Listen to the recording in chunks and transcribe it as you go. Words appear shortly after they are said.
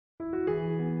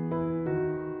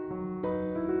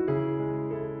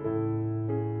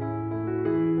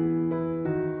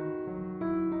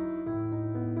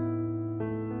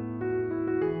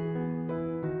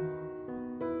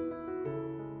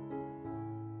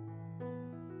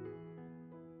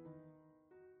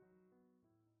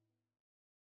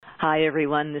Hi,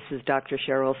 everyone. This is Dr.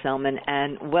 Cheryl Selman,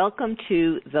 and welcome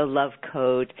to The Love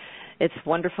Code. It's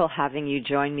wonderful having you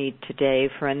join me today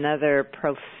for another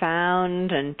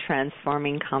profound and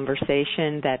transforming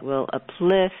conversation that will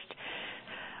uplift,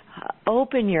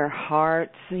 open your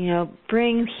hearts,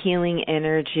 bring healing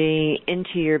energy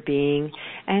into your being,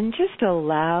 and just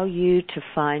allow you to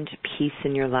find peace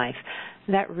in your life.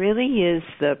 That really is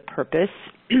the purpose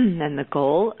and the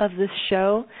goal of this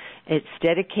show. It's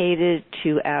dedicated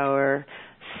to our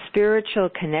spiritual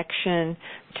connection,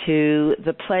 to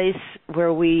the place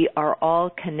where we are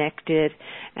all connected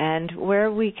and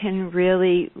where we can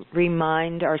really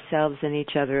remind ourselves and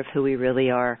each other of who we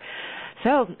really are.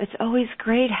 So it's always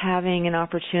great having an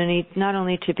opportunity not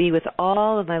only to be with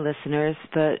all of my listeners,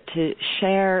 but to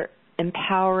share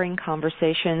empowering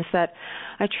conversations that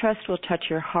I trust will touch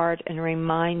your heart and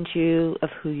remind you of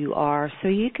who you are, so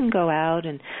you can go out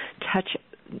and touch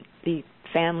the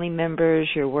family members,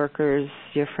 your workers,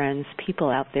 your friends,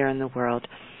 people out there in the world,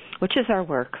 which is our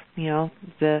work.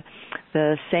 The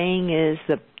saying is,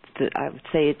 I would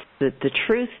say the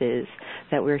truth is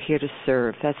that we're here to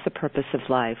serve. That's the purpose of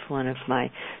life. One of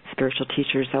my spiritual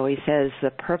teachers always says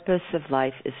the purpose of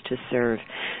life is to serve.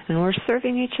 And we're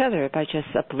serving each other by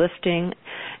just uplifting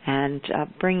and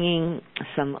bringing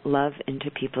some love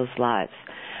into people's lives.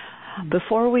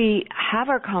 Before we have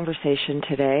our conversation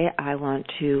today, I want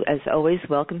to, as always,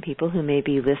 welcome people who may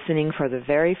be listening for the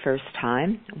very first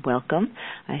time. Welcome.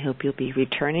 I hope you'll be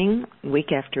returning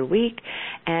week after week.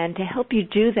 And to help you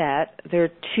do that, there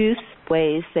are two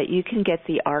ways that you can get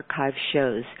the archive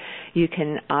shows. You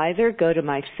can either go to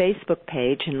my Facebook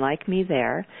page and like me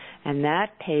there, and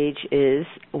that page is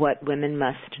What Women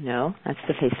Must Know. That's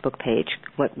the Facebook page,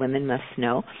 What Women Must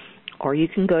Know. Or you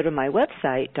can go to my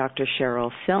website,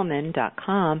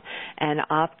 drcherylselman.com, and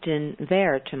opt in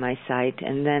there to my site,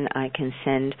 and then I can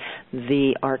send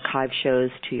the archive shows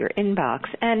to your inbox.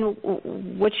 And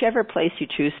whichever place you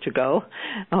choose to go,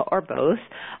 or both,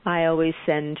 I always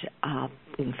send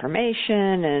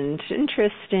information and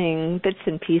interesting bits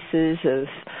and pieces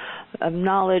of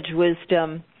knowledge,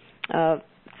 wisdom,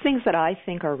 things that I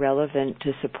think are relevant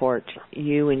to support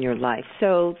you in your life.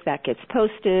 So that gets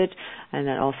posted, and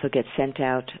that also gets sent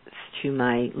out to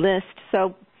my list.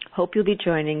 So hope you'll be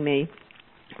joining me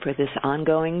for this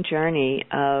ongoing journey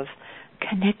of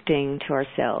connecting to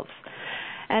ourselves.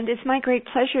 And it's my great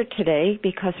pleasure today,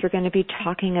 because we're going to be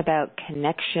talking about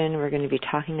connection, we're going to be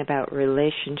talking about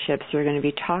relationships, we're going to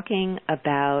be talking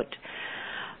about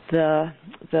the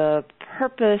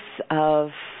purpose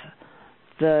of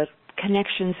the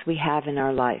connections we have in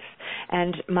our life.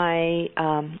 And my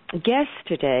guest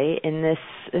today in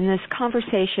this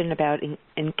conversation about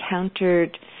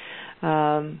encountered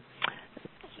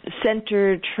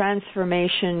centered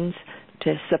transformations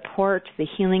to support the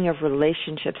healing of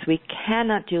relationships. We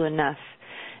cannot do enough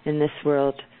in this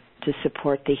world to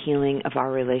support the healing of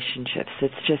our relationships.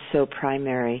 It's just so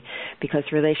primary, because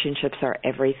relationships are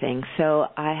everything. So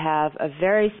I have a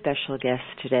very special guest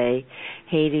today,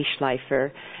 Heidi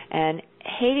Schleifer. And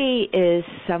Heidi is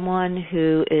someone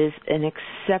who is an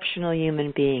exceptional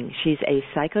human being. She's a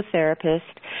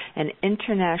psychotherapist, an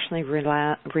internationally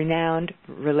renowned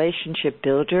relationship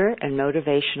builder and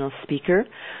motivational speaker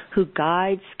who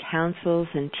guides, counsels,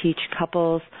 and teaches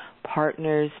couples,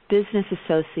 partners, business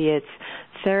associates,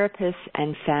 therapists,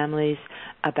 and families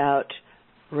about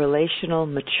relational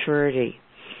maturity.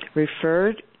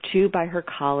 Referred to by her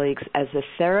colleagues as a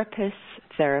therapist,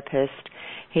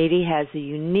 Heidi has a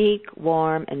unique,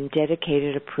 warm, and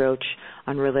dedicated approach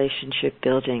on relationship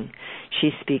building.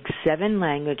 She speaks 7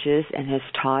 languages and has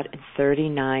taught in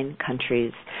 39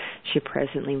 countries. She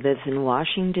presently lives in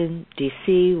Washington,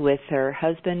 D.C. with her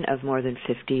husband of more than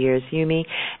 50 years, Yumi,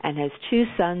 and has 2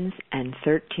 sons and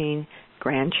 13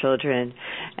 grandchildren.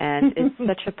 And it's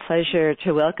such a pleasure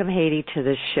to welcome Heidi to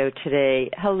the show today.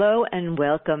 Hello and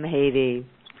welcome, Heidi.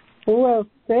 Well,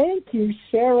 thank you,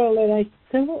 Cheryl, and I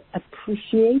so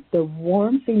appreciate the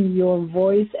warmth in your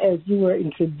voice as you were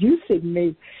introducing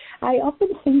me. I often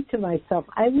think to myself,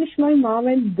 I wish my mom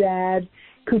and dad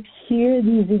could hear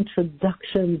these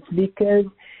introductions, because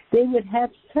they would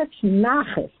have such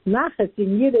naches. Naches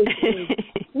in Yiddish is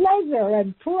pleasure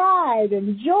and pride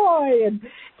and joy, and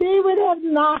they would have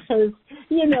naches,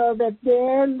 that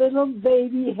their little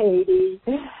baby Heidi,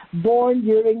 born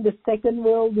during the Second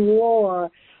World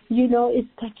War, is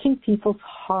touching people's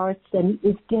hearts and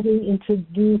is getting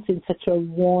introduced in such a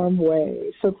warm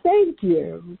way. So thank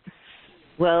you.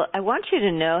 Well, I want you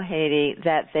to know, Heidi,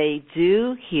 that they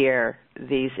do hear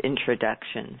these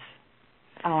introductions.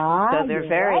 So they're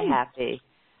very happy.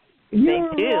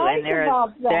 You're do, right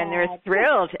and they're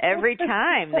thrilled every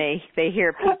time they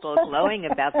hear people glowing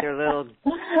about their little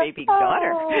baby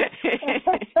daughter.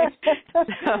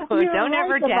 So don't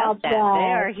ever doubt that. They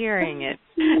are hearing it.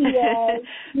 Yes,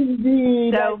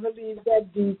 indeed. So, I believe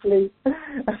that deeply.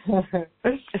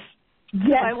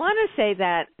 Yes. I want to say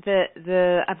that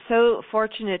I'm so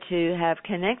fortunate to have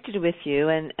connected with you,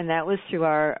 and that was through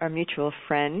our mutual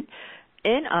friend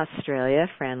in Australia,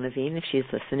 Fran Levine, if she's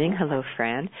listening. Hello,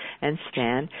 Fran and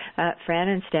Stan. Fran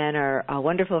and Stan are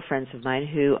wonderful friends of mine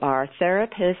who are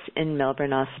therapists in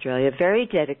Melbourne, Australia, very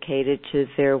dedicated to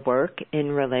their work in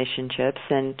relationships.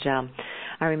 And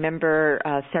I remember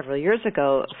several years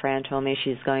ago, Fran told me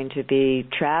she's going to be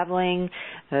traveling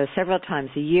several times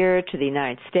a year to the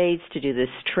United States to do this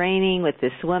training with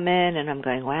this woman. And I'm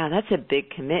going, wow, that's a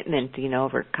big commitment,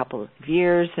 over a couple of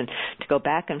years, and to go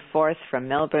back and forth from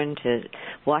Melbourne to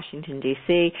Washington,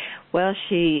 D.C. Well,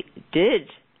 she did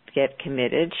get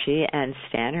committed, she and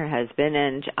Stan, her husband,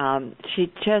 and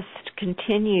she just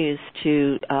continues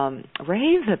to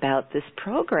rave about this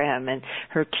program and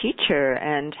her teacher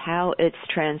and how it's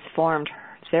transformed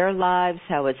their lives,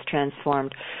 how it's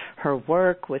transformed her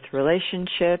work with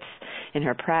relationships in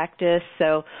her practice.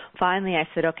 So finally I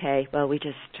said, okay, well, we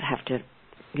just have to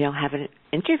have an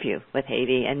interview with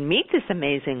Hedy and meet this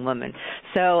amazing woman.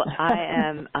 So I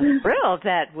am thrilled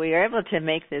that we are able to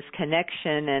make this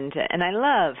connection, and I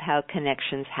love how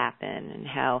connections happen and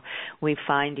how we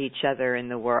find each other in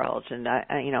the world. And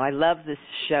I love this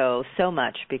show so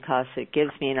much because it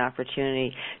gives me an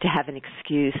opportunity to have an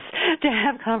excuse to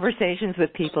have conversations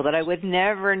with people that I would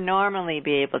never normally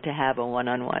be able to have a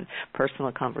one-on-one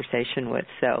personal conversation with.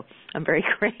 So I'm very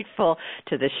grateful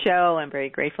to the show. I'm very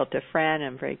grateful to Fran.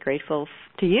 I'm very grateful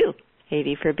to you,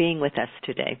 Hedy, for being with us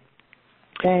today.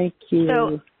 Thank you.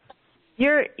 So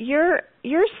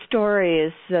your story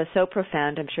is so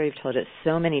profound. I'm sure you've told it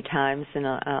so many times, and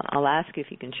I'll ask you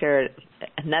if you can share it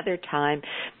another time,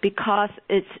 because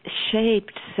it's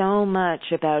shaped so much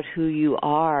about who you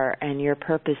are and your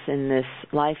purpose in this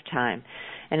lifetime,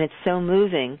 and it's so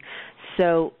moving.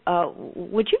 So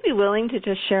would you be willing to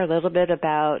just share a little bit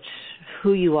about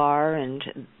who you are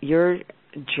and your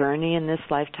journey in this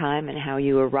lifetime and how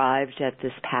you arrived at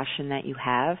this passion that you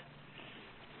have?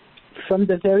 From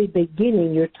the very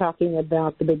beginning, you're talking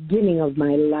about the beginning of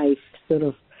my life, sort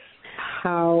of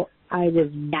how I was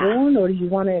born, or you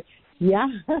want to,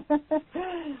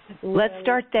 Let's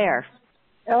start there.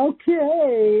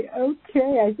 Okay.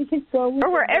 I think it's always...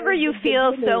 Or wherever you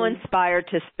feel so inspired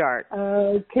to start.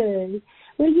 Okay.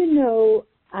 Well,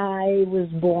 I was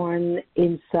born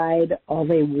inside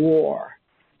of a war.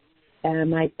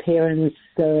 My parents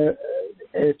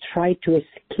tried to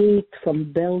escape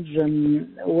from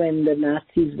Belgium when the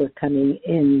Nazis were coming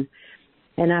in.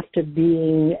 And after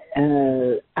being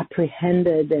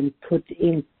apprehended and put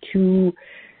into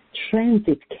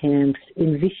transit camps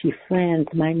in Vichy, France,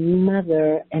 my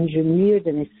mother engineered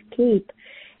an escape,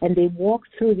 and they walked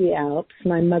through the Alps,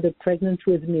 my mother pregnant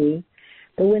with me.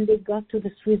 But when they got to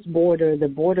the Swiss border, the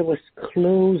border was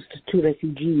closed to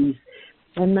refugees.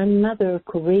 And my mother,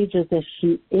 courageous as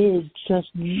she is, just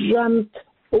jumped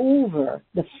over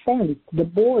the fence, the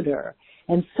border,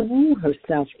 and threw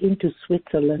herself into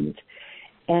Switzerland.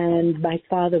 And my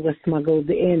father was smuggled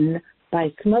in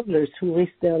by smugglers who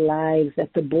risked their lives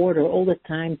at the border all the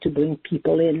time to bring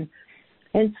people in.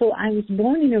 And so I was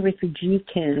born in a refugee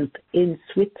camp in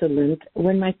Switzerland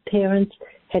when my parents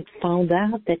had found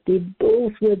out that they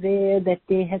both were there, that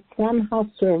they had somehow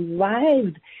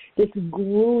survived this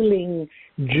grueling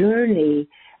journey,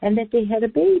 and that they had a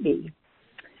baby.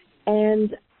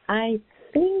 And I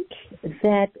think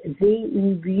that they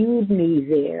imbued me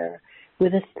there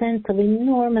with a sense of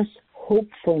enormous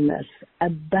hopefulness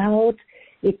about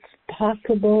it's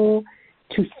possible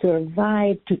to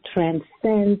survive, to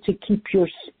transcend, to keep your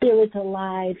spirit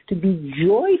alive, to be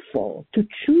joyful, to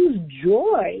choose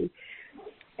joy.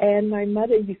 And my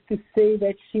mother used to say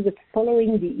that she was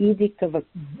following the edict of a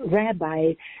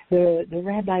rabbi, the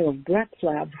rabbi of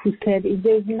Bratslav, who said, if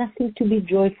there's nothing to be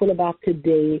joyful about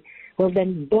today, well,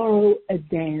 then borrow a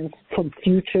dance from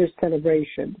future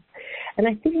celebrations. And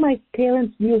I think my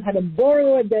parents knew how to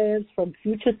borrow a dance from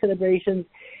future celebrations.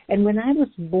 And when I was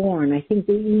born, I think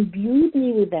they imbued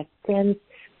me with that sense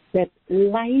that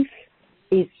life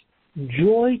is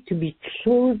joy to be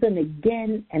chosen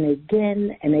again and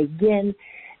again and again.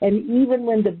 And even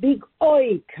when the big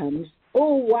oi comes,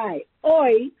 oh, why,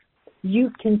 oi,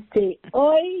 you can say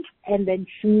oi and then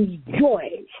choose joy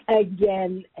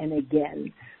again and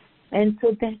again. And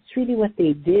so that's really what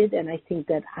they did, and I think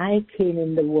that I came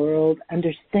in the world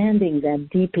understanding that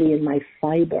deeply in my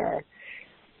fiber.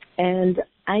 And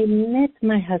I met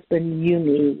my husband,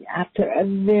 Yumi, after a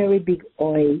very big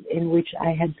oil in which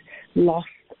I had lost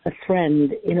a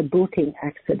friend in a boating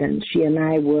accident. She and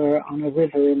I were on a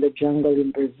river in the jungle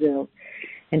in Brazil,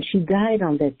 and she died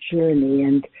on that journey.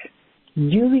 And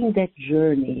during that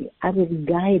journey, I was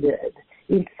guided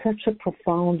in such a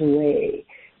profound way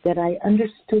that I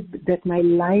understood that my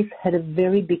life had a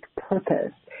very big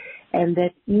purpose, and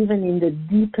that even in the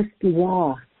deepest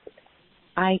loss,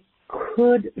 I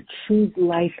could choose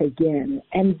life again.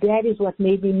 And that is what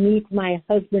made me meet my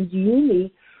husband,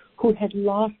 Yumi, who had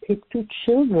lost his 2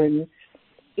 children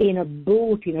in a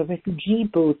boat, in a refugee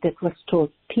boat that was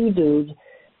torpedoed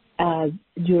in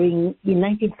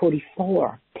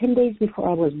 1944. 10 days before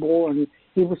I was born,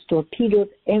 he was torpedoed,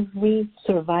 every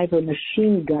survivor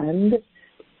machine gunned,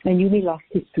 and Yumi lost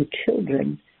his 2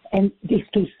 children and his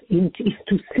two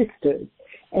sisters.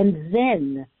 And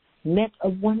then met a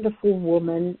wonderful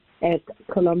woman at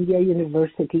Columbia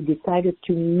University, decided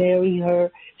to marry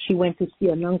her. She went to see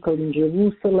an uncle in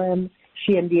Jerusalem.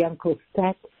 She and the uncle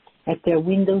sat at their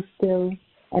windowsill,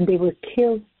 and they were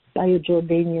killed by a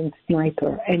Jordanian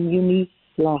sniper, and Yumi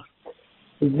lost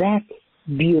that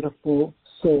beautiful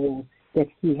soul that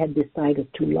he had decided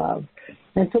to love.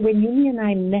 And so when Yumi and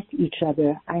I met each other,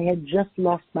 I had just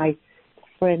lost my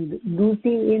friend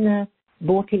Lucy in a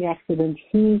boating accident.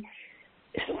 He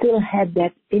still had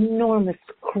that enormous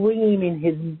scream in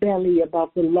his belly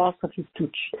about the loss of his 2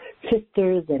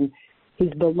 sisters and his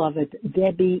beloved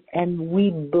Debbie, and we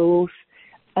both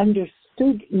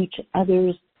understood each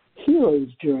other's hero's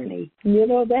journey. You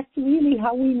know, that's really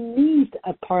how we meet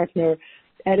a partner.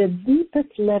 At a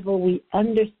deepest level, we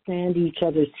understand each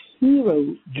other's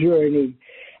hero journey,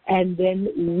 and then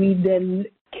we then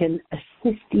can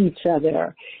assist each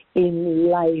other in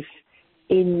life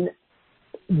in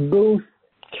both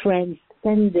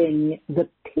transcending the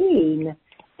pain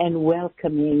and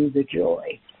welcoming the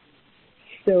joy.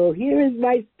 So here is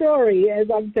my story as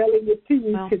I'm telling it to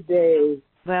you today.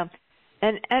 Well,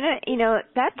 and you know,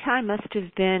 that time must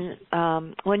have been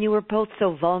when you were both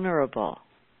so vulnerable.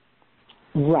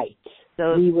 Right.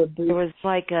 So there was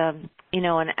like you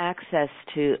know, an access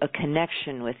to a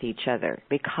connection with each other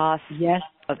because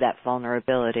of that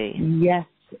vulnerability. Yes,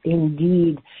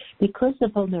 indeed. Because the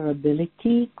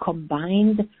vulnerability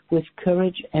combined with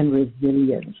courage and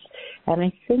resilience. And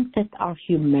I think that our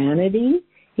humanity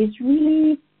is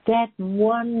really that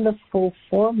wonderful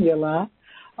formula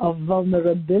of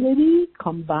vulnerability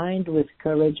combined with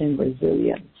courage and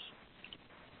resilience.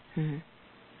 Mm-hmm.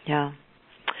 Yeah.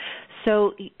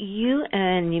 So you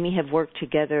and Yumi have worked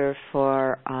together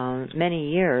for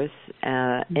many years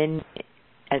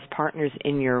as partners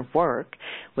in your work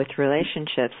with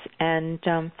relationships. And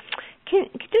can you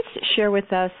just share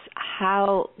with us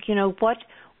how, you know,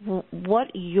 what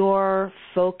your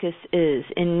focus is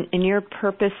in your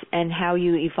purpose and how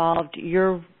you evolved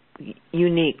your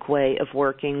unique way of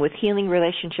working with healing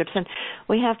relationships? And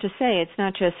we have to say, it's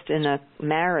not just in a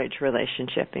marriage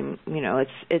relationship. And, you know,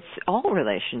 it's all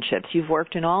relationships. You've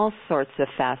worked in all sorts of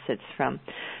facets, from,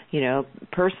 you know,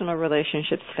 personal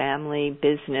relationships, family,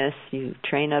 business. You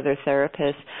train other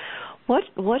therapists. What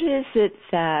is it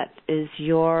that is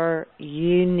your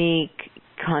unique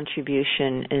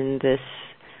contribution in this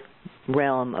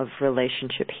realm of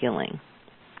relationship healing?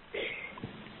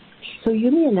 So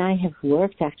Yumi and I have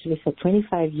worked actually for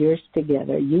 25 years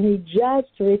together. Yumi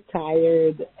just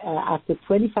retired after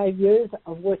 25 years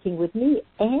of working with me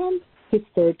and his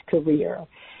 3rd career.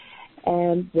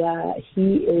 And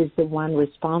he is the one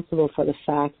responsible for the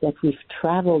fact that we've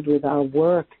traveled with our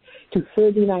work to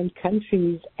 39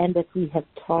 countries and that we have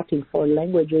taught in 4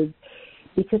 languages,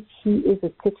 because he is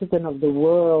a citizen of the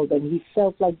world, and he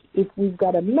felt like if we've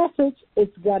got a message,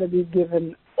 it's got to be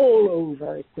given all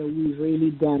over. So we've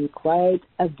really done quite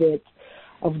a bit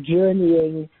of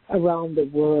journeying around the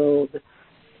world.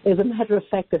 As a matter of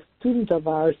fact, a student of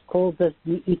ours calls us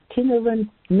the itinerant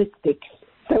mystics.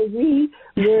 So we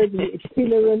were the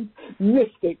itinerant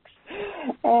mystics.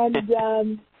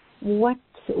 And what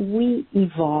we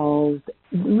evolved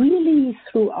really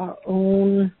through our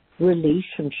own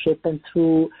relationship and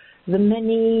through the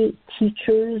many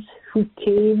teachers who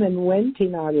came and went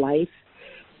in our life,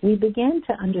 we began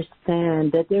to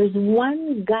understand that there's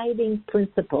one guiding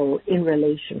principle in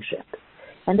relationship.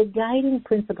 And the guiding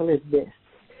principle is this: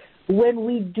 when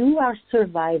we do our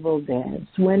survival dance,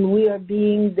 when we are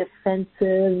being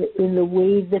defensive in the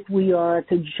way that we are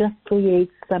to just create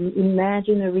some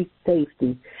imaginary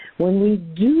safety, when we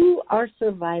do our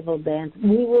survival dance,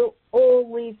 we will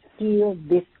always feel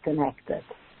disconnected.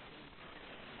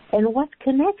 And what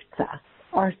connects us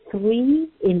are three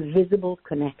invisible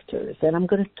connectors, and I'm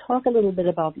going to talk a little bit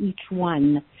about each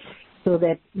one so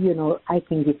that, I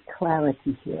can get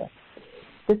clarity here.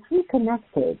 The three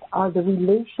connectors are the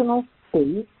relational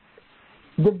space,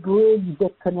 the bridge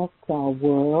that connects our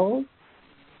world,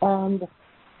 and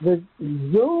the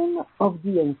zone of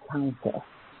the encounter.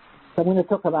 So I'm going to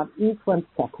talk about each one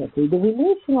separately. The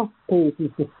relational space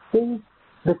is the space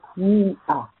between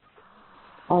us.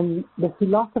 And the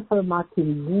philosopher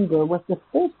Martin Buber was the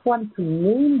first one to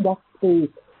name that space,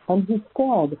 and he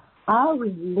said, our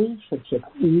relationship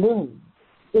lives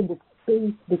in the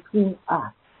space between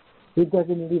us. It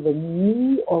doesn't live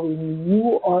in me or in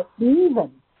you or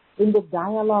even in the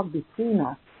dialogue between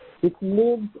us. It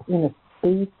lives in a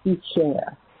space we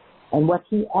share. And what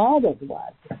he added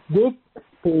was, this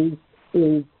space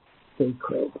is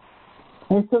sacred.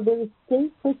 And so there is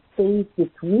sacred space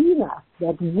between us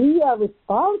that we are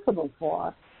responsible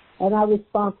for, and our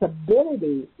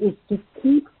responsibility is to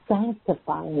keep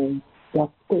sanctifying that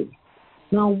space.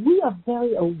 Now, we are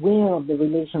very aware of the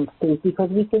relational space because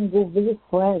we can go visit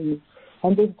friends,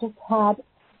 and they've just had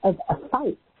a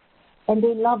fight, and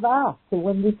they love us. So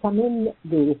when we come in,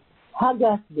 they hug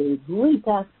us, they greet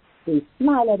us, they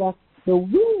smile at us. So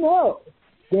we know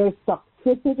there's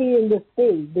toxicity in the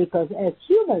space because as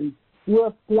humans,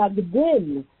 we're plugged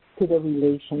in to the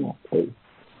relational space.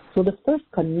 So the first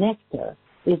connector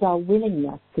is our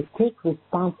willingness to take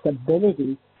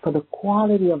responsibility for the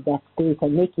quality of that space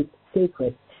and make it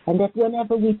sacred. And that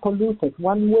whenever we pollute it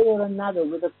one way or another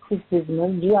with a criticism,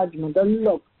 a judgment, a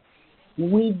look,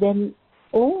 we then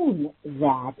own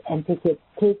that and take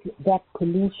that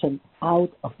pollution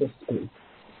out of the space.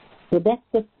 So that's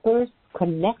the first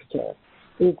connector,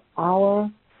 is our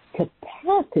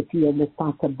capacity and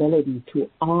responsibility to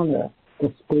honor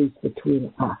the space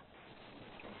between us.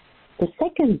 The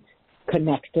second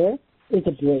connector is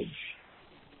a bridge.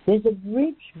 There's a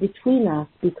bridge between us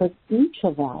because each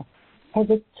of us has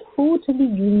a totally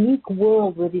unique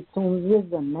world with its own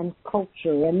rhythm and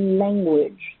culture and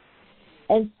language.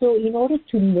 And so in order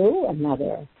to know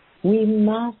another, we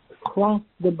must cross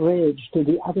the bridge to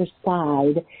the other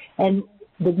side. And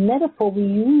the metaphor we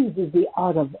use is the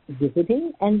art of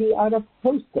visiting and the art of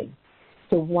hosting.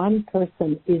 So one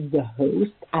person is the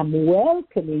host. I'm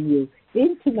welcoming you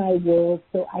into my world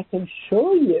so I can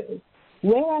show you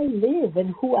where I live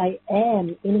and who I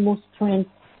am in the most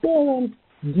transparent,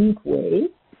 deep way.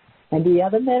 And the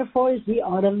other metaphor is the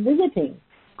art of visiting.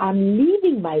 I'm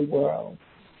leaving my world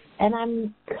and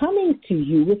I'm coming to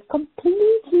you with completely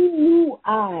new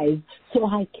eyes so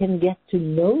I can get to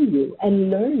know you and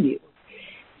learn you.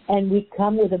 And we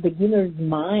come with a beginner's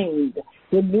mind.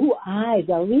 The new eyes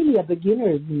are really a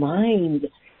beginner's mind.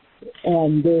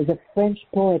 And there's a French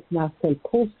poet, Marcel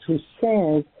Proust, who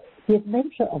says, the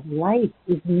adventure of life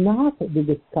is not the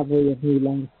discovery of new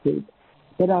landscapes,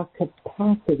 but our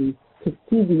capacity to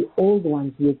see the old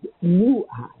ones with new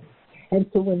eyes. And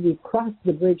so when we cross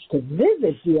the bridge to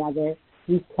visit the other,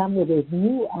 we come with those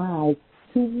new eyes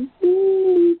to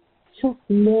really just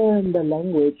learn the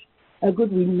language. A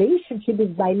good relationship is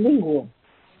bilingual.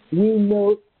 We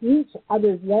know each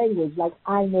other's language, like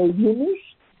I know Yiddish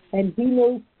and he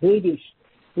knows Yiddish.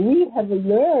 We have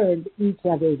learned each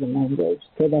other's language.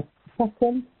 So the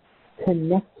second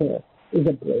connector is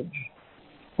a bridge.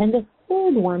 And the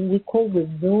third one we call the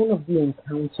zone of the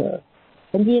encounter.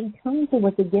 And the encounter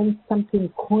was again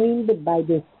something coined by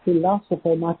this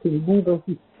philosopher Martin Buber,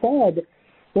 who said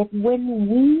that when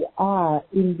we are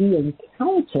in the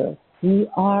encounter, we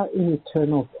are in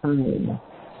eternal time.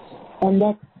 And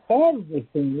that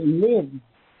everything lives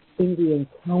in the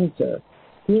encounter.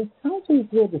 The encounter is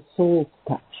where the souls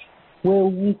touch, where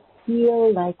we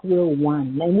feel like we're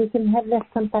one. And we can have that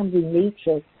sometimes in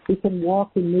nature. We can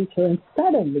walk in nature and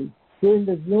suddenly we're in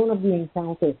the zone of the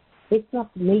encounter. It's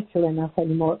not nature enough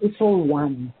anymore. It's all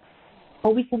one.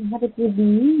 Or we can have it with the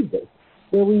music,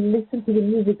 where we listen to the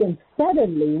music and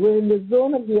suddenly we're in the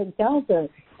zone of the encounter.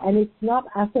 And it's not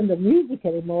us and the music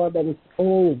anymore, but it's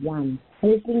all one.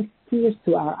 And it brings tears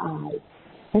to our eyes.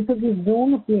 And so the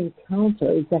zone of the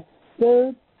encounter is that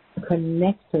third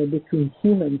connector between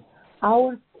humans,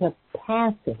 our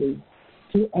capacity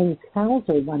to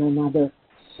encounter one another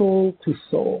soul to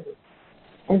soul.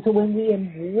 And so when we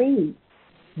embrace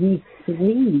these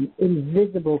three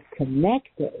invisible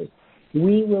connectors,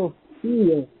 we will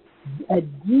feel a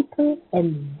deeper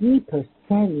and deeper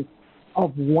sense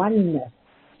of oneness,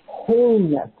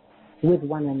 wholeness with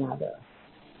one another.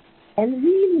 And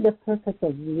really the purpose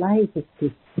of life is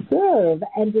to serve,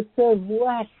 and to serve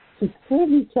what? To serve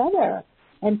each other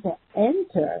and to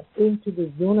enter into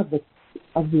the zone of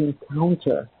the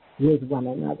encounter with one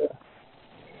another.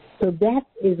 So that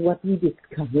is what we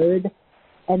discovered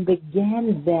and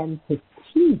began then to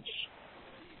teach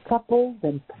couples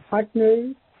and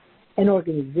partners and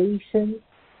organizations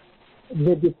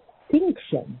the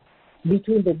distinction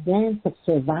between the dance of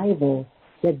survival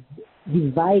that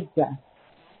divides us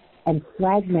and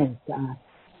fragments us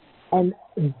and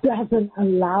doesn't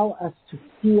allow us to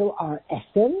feel our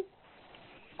essence,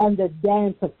 and the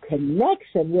dance of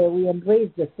connection where we embrace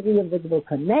the three invisible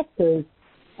connectors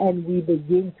and we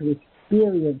begin to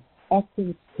experience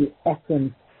essence to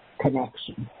essence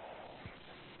connection.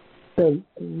 So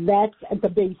that's at the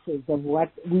basis of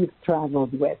what we've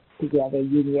traveled with together,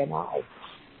 Uni and I.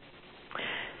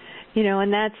 You know,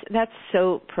 and that's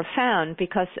so profound,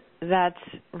 because that's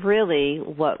really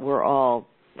what we're all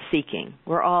seeking.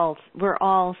 We're all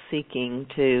seeking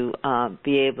to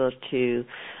be able to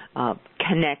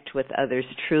connect with others,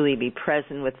 truly be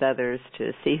present with others,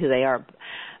 to see who they are.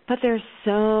 But there's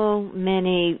so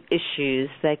many issues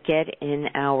that get in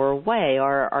our way,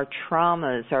 our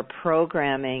traumas, our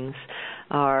programmings,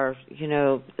 our,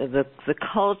 the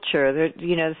culture.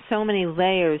 There, so many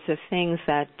layers of things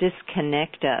that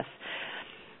disconnect us.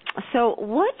 So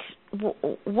what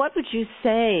would you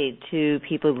say to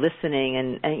people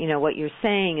listening? And what you're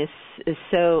saying is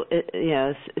so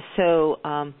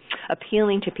so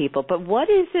appealing to people. But what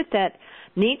is it that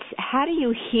needs? How do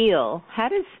you heal? How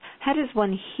does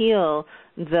one heal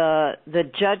the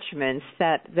judgments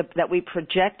that we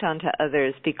project onto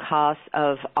others because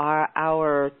of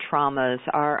our traumas,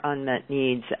 our unmet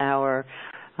needs, our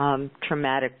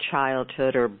traumatic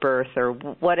childhood or birth or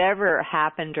whatever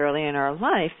happened early in our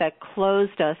life that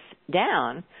closed us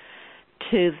down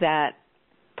to that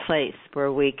place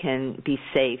where we can be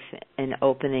safe and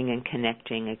opening and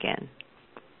connecting again?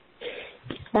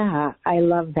 I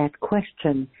love that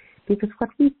question, because what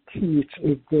we teach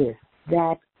is this,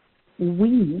 that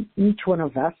we, each one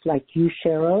of us, like you,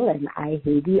 Cheryl, and I,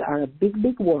 Heidi, are a big,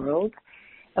 big world,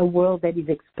 a world that is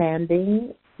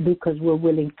expanding because we're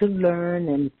willing to learn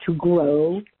and to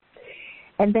grow,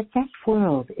 and that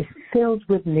world is filled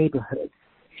with neighborhoods.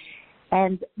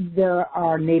 And there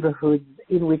are neighborhoods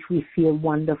in which we feel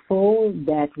wonderful,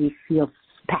 that we feel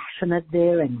passionate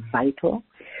there and vital.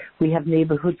 We have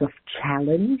neighborhoods of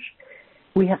challenge.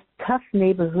 We have tough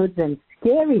neighborhoods and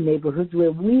scary neighborhoods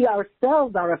where we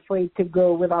ourselves are afraid to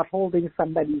go without holding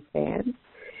somebody's hand.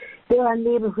 There are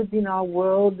neighborhoods in our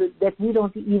world that we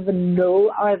don't even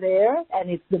know are there, and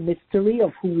it's the mystery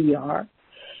of who we are.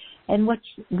 And what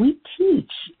we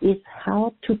teach is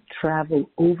how to travel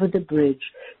over the bridge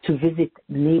to visit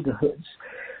neighborhoods.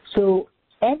 So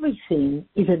everything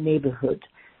is a neighborhood.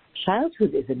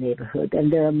 Childhood is a neighborhood,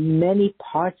 and there are many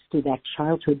parts to that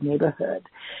childhood neighborhood.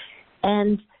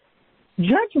 And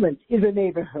judgment is a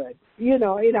neighborhood,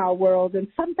 in our world, and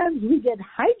sometimes we get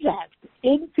hijacked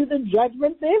into the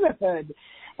judgment neighborhood.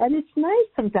 And it's nice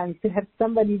sometimes to have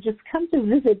somebody just come to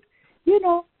visit,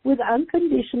 with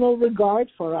unconditional regard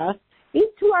for us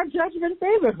into our judgment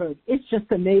neighborhood. It's just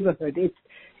a neighborhood.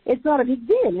 It's not a big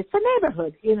deal. It's a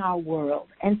neighborhood in our world.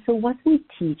 And so what we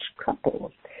teach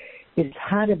couples is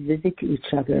how to visit each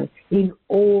other in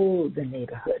all the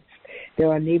neighborhoods. There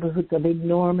are neighborhoods of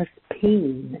enormous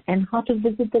pain, and how to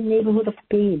visit the neighborhood of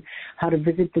pain, how to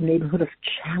visit the neighborhood of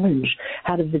challenge,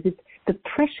 how to visit the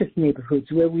precious neighborhoods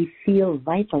where we feel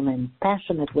vital and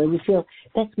passionate, where we feel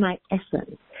that's my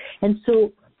essence. And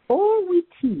so all we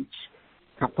teach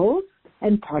couples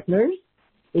and partners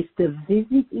is to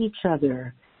visit each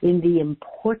other in the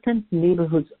important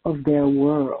neighborhoods of their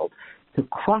world, to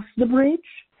cross the bridge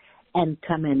and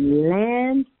come and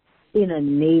land in a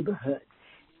neighborhood.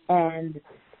 And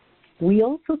we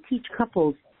also teach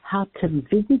couples how to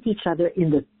visit each other in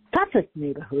the toughest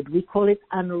neighborhood. We call it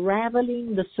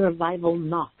unraveling the survival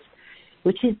knot,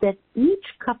 which is that each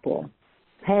couple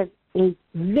has a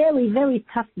very, very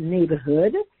tough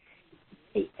neighborhood,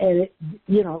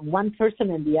 one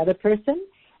person and the other person,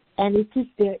 and it is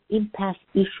their impasse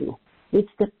issue. It's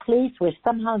the place where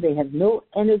somehow they have no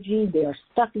energy, they are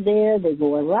stuck there, they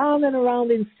go around and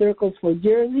around in circles for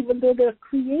years, even though they're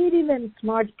creative and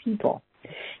smart people.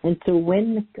 And so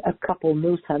when a couple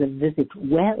knows how to visit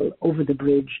well over the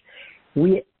bridge,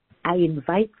 I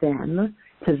invite them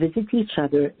to visit each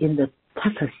other in the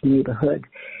toughest neighborhood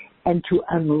and to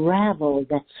unravel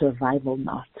that survival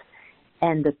knot.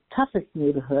 And the toughest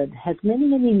neighborhood has many,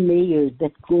 many layers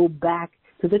that go back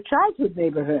to the childhood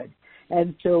neighborhood.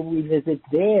 And so we visit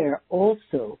there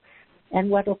also. And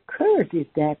what occurs is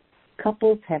that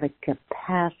couples have a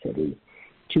capacity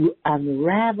to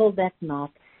unravel that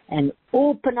knot and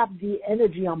open up the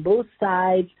energy on both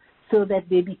sides so that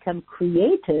they become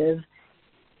creative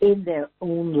in their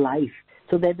own life,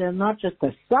 so that they're not just a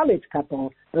solid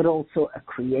couple, but also a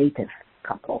creative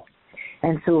couple.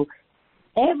 And so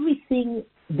everything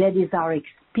that is our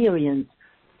experience,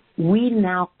 we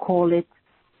now call it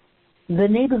the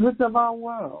neighborhoods of our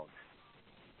world.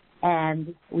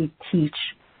 And we teach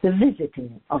the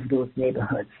visiting of those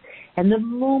neighborhoods. And the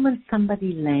moment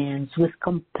somebody lands with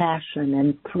compassion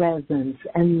and presence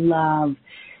and love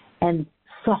and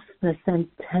softness and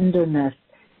tenderness,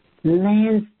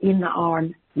 lands in our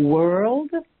world,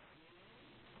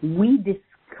 we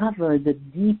discover the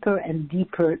deeper and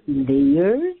deeper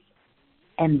layers,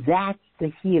 and that's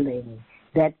the healing,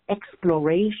 that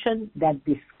exploration, that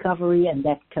discovery, and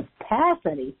that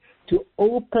capacity to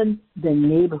open the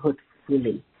neighborhood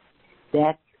fully.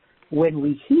 That's when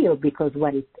we heal, because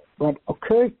what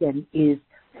occurs then is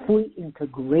full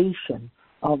integration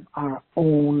of our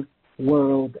own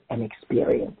world and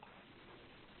experience.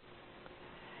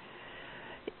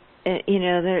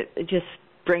 There just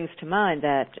brings to mind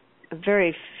that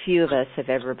very few of us have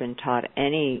ever been taught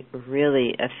any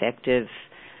really effective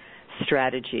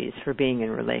strategies for being in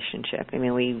a relationship. I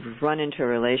mean, we run into a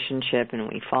relationship and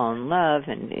we fall in love,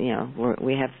 and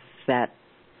we have that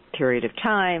period of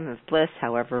time of bliss,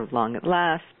 however long it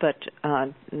lasts, but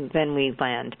then we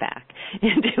land back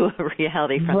into a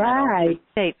reality from that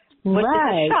state. Which is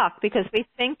a shock, because we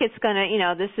think it's going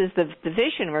to, this is the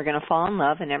vision, we're going to fall in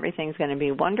love and everything's going to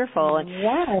be wonderful, and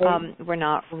we're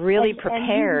not really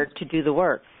prepared to do the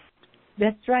work.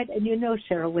 That's right. And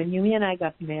Cheryl, when Yumi and I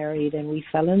got married and we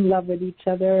fell in love with each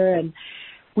other, and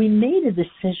we made a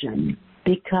decision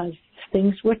because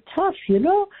things were tough,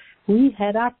 we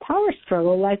had our power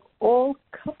struggle like all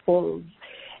couples.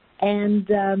 And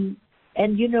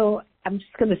I'm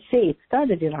just going to say it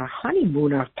started in our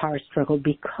honeymoon, our power struggle,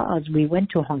 because we went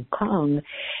to Hong Kong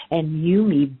and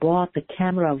Yumi bought the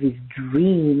camera of his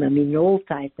dream. I mean, old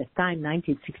time at the time,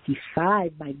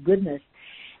 1965, my goodness.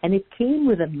 And it came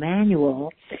with a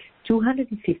manual,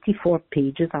 254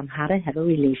 pages on how to have a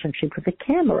relationship with a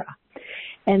camera.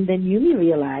 And then Yumi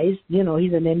realized,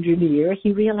 he's an engineer.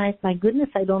 He realized, my goodness,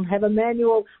 I don't have a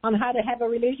manual on how to have a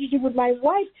relationship with my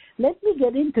wife. Let me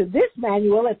get into this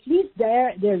manual. At least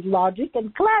there's logic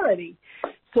and clarity.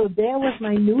 So there was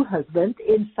my new husband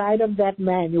inside of that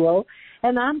manual.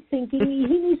 And I'm thinking,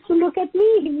 he needs to look at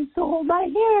me. He needs to hold my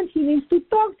hand. He needs to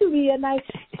talk to me. And I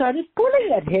started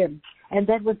pulling at him. And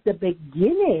that was the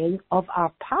beginning of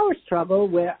our power struggle,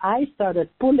 where I started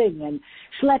pulling and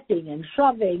schlepping and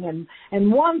shoving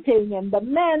and wanting and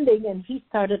demanding, and he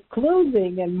started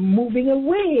closing and moving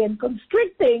away and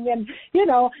constricting, and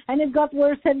it got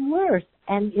worse and worse.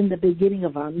 And in the beginning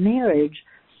of our marriage,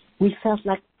 we felt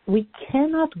like we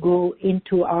cannot go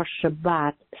into our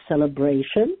Shabbat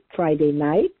celebration, Friday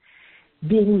night,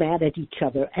 being mad at each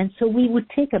other. And so we would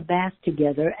take a bath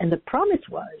together, and the promise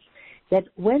was that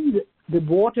when the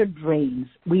water drains,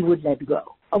 we would let go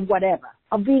of whatever,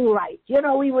 of being right.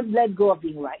 We would let go of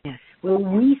being right. Yes. Well,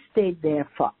 we stayed there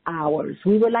for hours.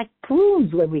 We were like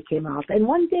prunes when we came out. And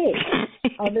one day,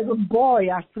 our little boy,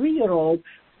 our 3-year-old,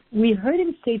 we heard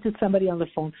him say to somebody on the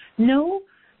phone, "No,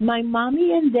 my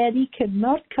mommy and daddy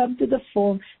cannot come to the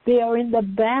phone. They are in the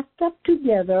bathtub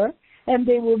together, and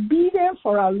they will be there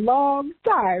for a long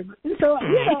time." So,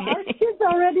 our kids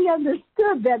already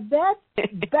understood that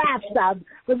bathtub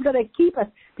was going to keep us,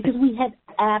 because we had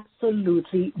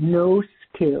absolutely no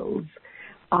skills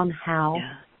on how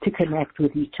to connect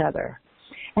with each other.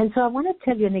 And so I want to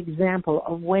tell you an example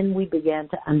of when we began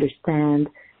to understand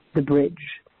the bridge,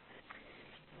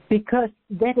 because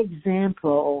that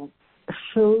example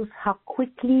shows how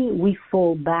quickly we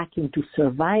fall back into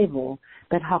survival,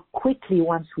 but how quickly,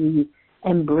 once we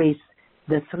embrace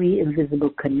the 3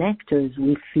 invisible connectors,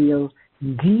 we feel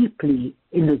deeply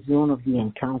in the zone of the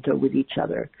encounter with each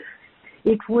other.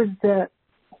 It was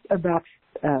about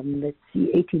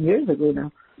 18 years ago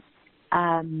now.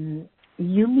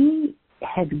 Yumi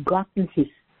had gotten his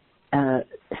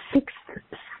 6th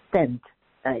stent.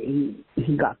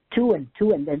 He got 2 and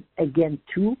 2 and then again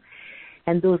 2.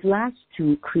 And those last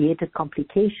 2 created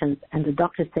complications. And the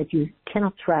doctor said, "You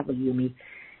cannot travel, Yumi.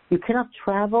 You cannot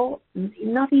travel,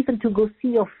 not even to go see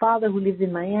your father who lives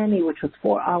in Miami, which was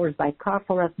 4 hours by car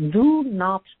for us. Do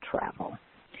not travel."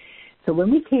 So when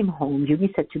we came home,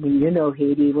 Yumi said to me,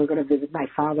 "Haiti, we're going to visit my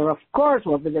father. Of course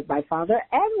we'll visit my father.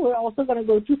 And we're also going to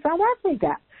go to South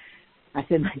Africa." I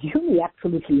said, "Yumi,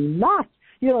 absolutely not.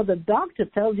 The doctor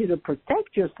tells you to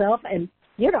protect yourself, and,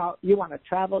 you want to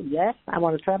travel. Yes, I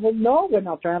want to travel. No, we're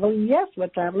not traveling. Yes, we're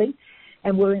traveling."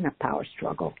 And we're in a power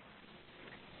struggle.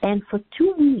 And for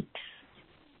 2 weeks,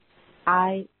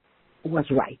 I was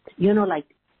right.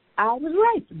 I was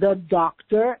right. The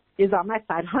doctor is on my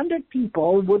side, 100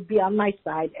 people would be on my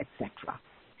side, etc.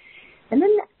 And then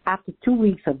after 2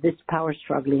 weeks of this power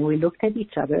struggling, we looked at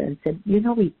each other and said,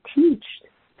 we teach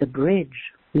the bridge.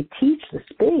 We teach the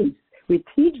space. We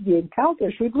teach the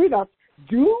encounter. Should we not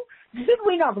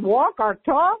walk our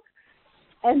talk?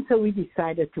 And so we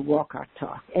decided to walk our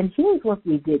talk. And here's what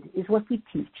we did, is what we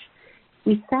teach.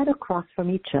 We sat across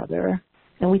from each other,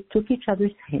 and we took each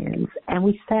other's hands, and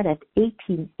we sat at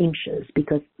 18 inches,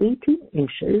 because 18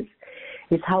 inches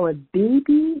is how a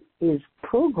baby is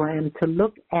programmed to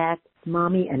look at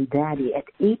mommy and daddy at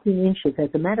 18 inches. As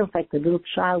a matter of fact, the little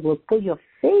child will pull your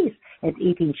face at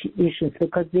 18 inches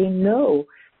because they know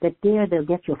that there they'll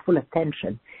get your full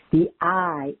attention. The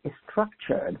eye is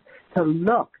structured to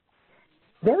look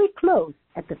very close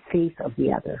at the face of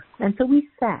the other. And so we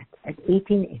sat at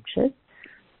 18 inches,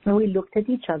 and we looked at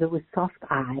each other with soft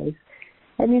eyes.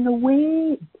 And in a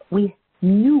way, we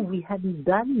knew we hadn't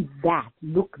done that,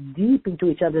 look deep into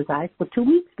each other's eyes for 2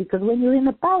 weeks, because when you're in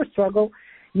a power struggle,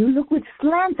 you look with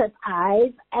slanted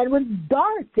eyes and with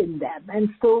darts in them. And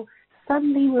so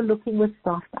suddenly we're looking with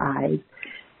soft eyes.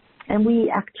 And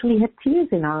we actually had tears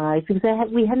in our eyes because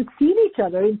we hadn't seen each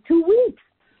other in 2 weeks.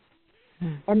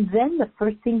 And then the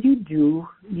first thing you do,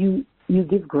 you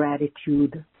give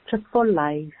gratitude just for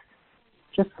life,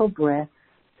 just for breath,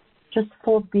 just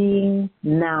for being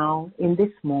now in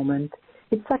this moment.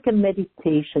 It's like a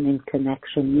meditation in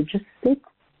connection. You just sit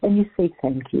and you say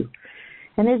thank you.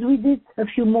 And as we did, a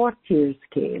few more tears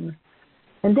came.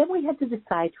 And then we had to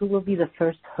decide who will be the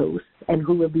first host and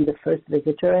who will be the first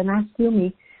visitor. And asked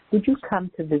Yumi, would you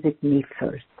come to visit me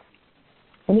first?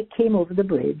 And he came over the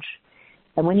bridge.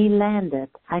 And when he landed,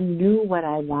 I knew what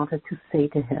I wanted to say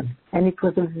to him. And it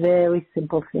was a very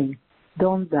simple thing.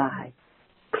 Don't die.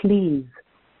 Please,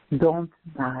 don't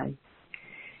die.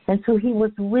 And so he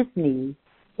was with me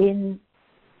in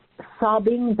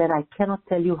sobbing that I cannot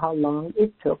tell you how long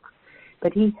it took.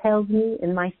 But he held me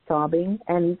in my sobbing,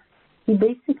 and he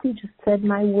basically just said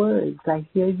my words. I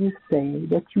hear you say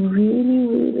that you really,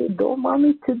 really don't want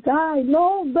me to die.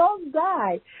 No, don't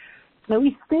die. And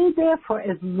we stayed there for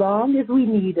as long as we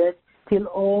needed till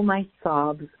all my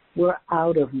sobs were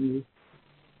out of me.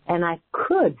 And I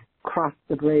could cross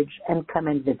the bridge and come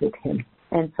and visit him.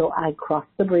 And so I crossed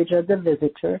the bridge as a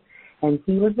visitor, and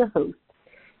he was the host.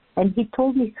 And he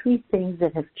told me 3 things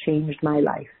that have changed my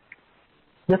life.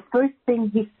 The first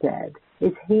thing he said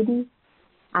is, Heidi,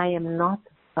 I am not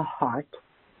a heart.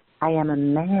 I am a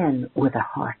man with a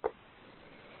heart.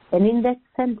 And in that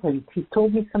sentence, he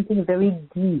told me something very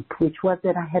deep, which was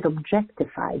that I had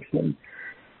objectified him.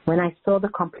 When I saw the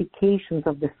complications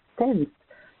of the stents,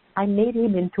 I made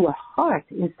him into a heart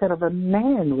instead of a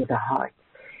man with a heart.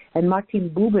 And Martin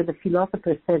Buber, the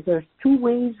philosopher, says there's 2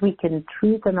 ways we can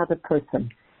treat another person.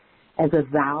 As a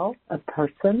thou, a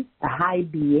person, a high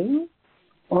being,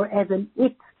 or as an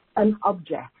it, an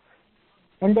object.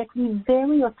 And that we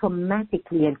very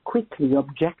automatically and quickly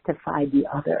objectify the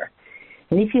other.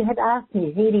 And if you had asked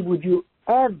me, Heidi, would you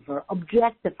ever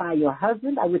objectify your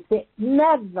husband? I would say,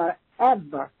 never,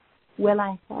 ever. Well,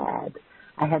 I had.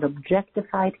 I had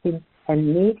objectified him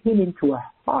and made him into a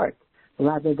heart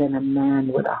rather than a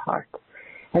man with a heart.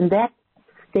 And that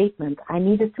statement I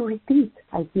needed to repeat.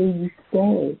 I hear you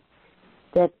say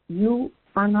that you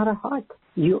are not a heart.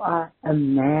 You are a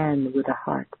man with a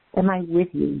heart. Am I with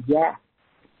you? Yes.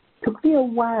 Took me a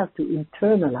while to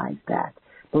internalize that.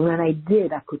 But when I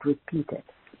did, I could repeat it.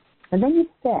 And then he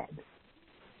said,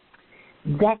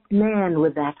 that man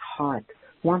with that heart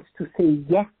wants to say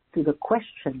yes to the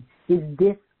question, is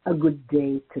this a good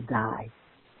day to die?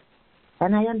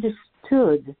 And I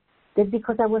understood that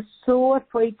because I was so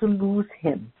afraid to lose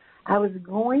him, I was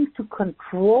going to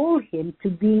control him to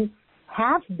be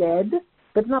half dead,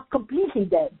 but not completely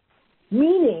dead.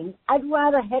 Meaning, I'd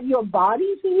rather have your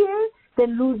body here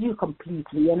than lose you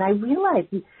completely. And I realized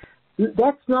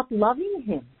that's not loving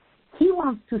him. He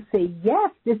wants to say, yes,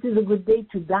 this is a good day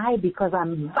to die because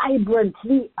I'm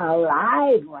vibrantly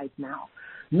alive right now,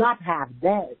 not half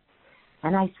dead.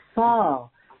 And I saw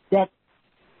that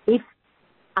if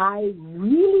I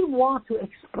really want to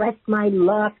express my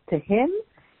love to him,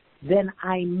 then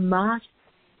I must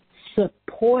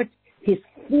support his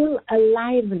full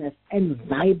aliveness and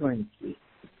vibrancy.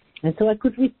 And so I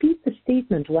could repeat the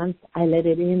statement once I let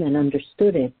it in and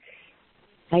understood it.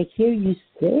 I hear you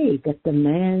say that the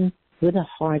man with a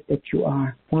heart that you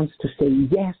are wants to say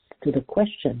yes to the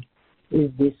question,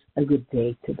 is this a good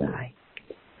day to die?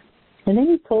 And then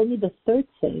he told me the third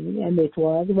thing, and it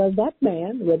was, well, that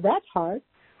man with that heart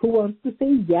who wants to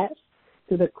say yes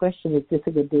to the question, is this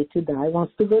a good day to die,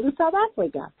 wants to go to South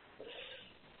Africa.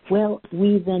 Well,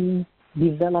 we then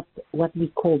developed what we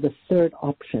call the third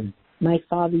option. My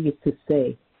father used to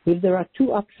say, if there are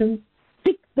two options,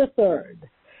 pick the third.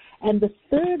 And the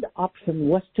third option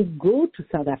was to go to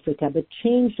South Africa, but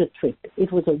change the trip.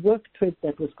 It was a work trip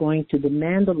that was going to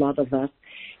demand a lot of us.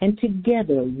 And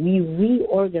together, we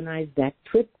reorganized that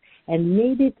trip and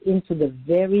made it into the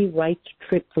very right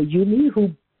trip for Yumi, who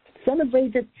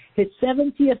celebrated his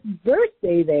 70th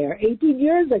birthday there 18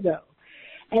 years ago.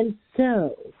 And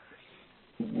so,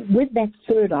 with that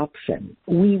third option,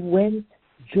 we went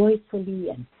joyfully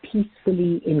and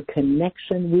peacefully in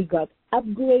connection. We got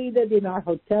upgraded in our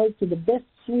hotel to the best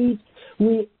suite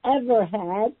we ever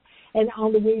had. And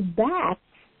on the way back,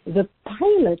 the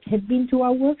pilot had been to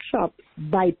our workshop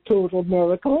by total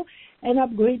miracle and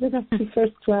upgraded us to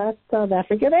first class South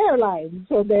African Airlines.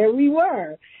 So there we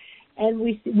were. And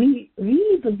we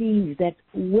really believe that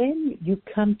when you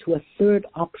come to a third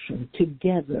option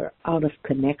together out of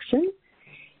connection,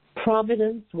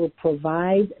 Providence will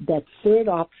provide that third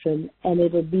option, and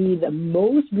it'll be the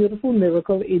most beautiful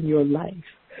miracle in your life.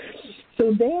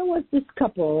 So there was this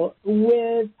couple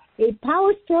with a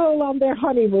power stroll on their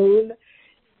honeymoon,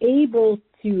 able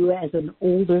to, as an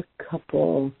older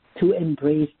couple, to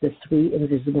embrace the three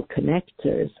invisible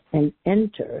connectors and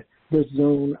enter the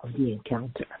zone of the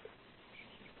encounter.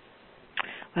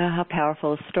 Wow, how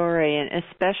powerful a story, and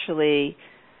especially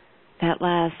that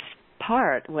last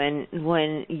part when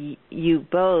you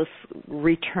both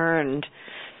returned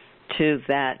to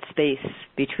that space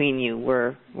between you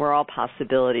where all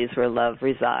possibilities, where love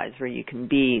resides, where you can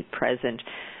be present.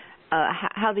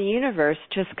 How the universe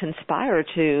just conspired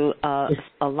to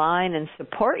align and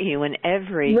support you in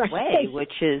every way,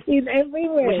 which is in every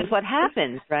way, which is what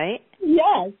happens, right?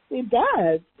 Yes, it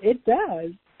does. It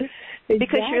does. Exactly.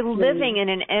 Because you're living in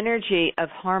an energy of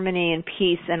harmony and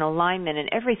peace and alignment, and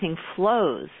everything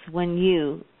flows when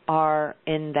you are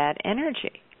in that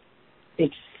energy.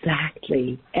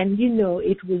 Exactly. And, you know,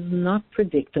 it was not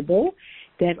predictable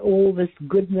that all this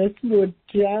goodness would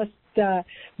just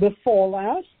befall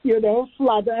us, you know,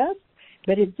 flood us.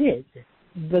 But it did.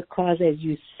 Because, as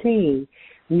you say,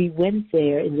 we went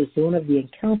there in the zone of the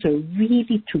encounter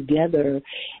really together,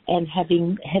 and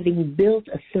having built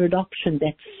a third option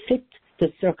that fit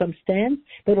the circumstance,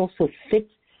 but also fit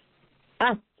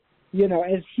us, you know,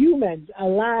 as humans,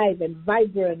 alive and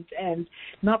vibrant and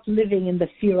not living in the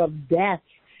fear of death,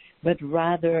 but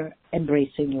rather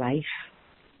embracing life.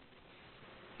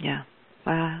 Yeah.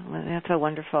 Wow, that's a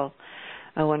wonderful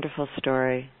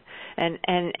story. And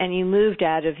you moved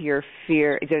out of your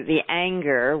fear, the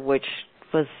anger, which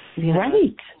was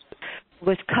right,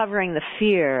 was covering the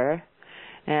fear,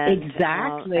 and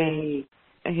exactly.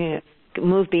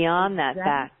 Move beyond that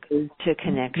back to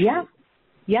connection.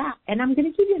 Yeah. And I'm going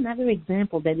to give you another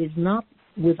example that is not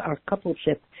with our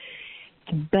coupleship,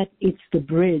 but it's the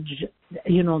bridge.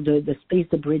 You know, the space,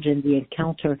 the bridge, and the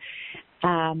encounter.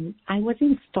 I was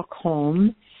in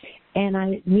Stockholm, and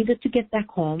I needed to get back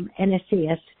home, and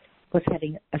SAS was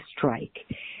having a strike.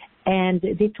 And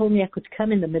they told me I could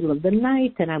come in the middle of the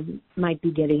night, and I might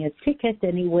be getting a ticket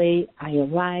anyway. I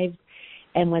arrived,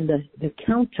 and when the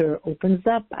counter opens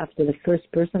up after the first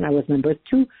person, I was number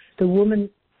 2, the woman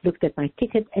looked at my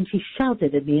ticket, and she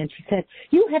shouted at me, and she said,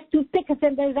 "You have 2 tickets,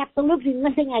 and there's absolutely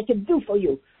nothing I can do for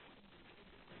you."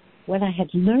 Well, I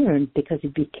had learned, because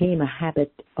it became a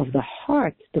habit of the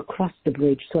heart, to cross the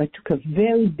bridge. So I took a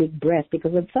very big breath,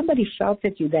 because when somebody shouts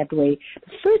at you that way,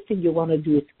 the first thing you want to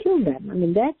do is kill them. I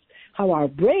mean, that's how our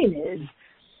brain is.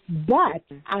 But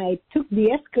I took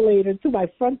the escalator to my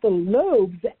frontal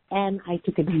lobes, and I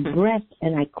took a deep breath,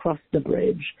 and I crossed the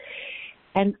bridge.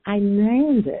 And I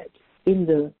landed in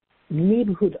the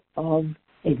neighborhood of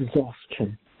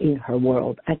exhaustion in her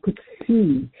world. I could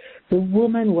see the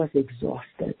woman was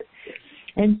exhausted.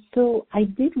 And so I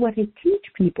did what I teach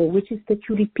people, which is that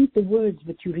you repeat the words,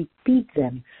 but you repeat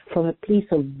them from a place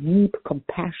of deep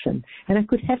compassion. And I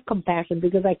could have compassion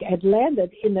because I had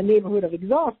landed in the neighborhood of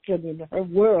exhaustion in her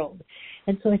world.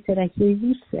 And so I said, "I hear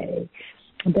you say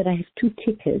that I have 2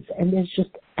 tickets, and there's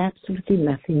just absolutely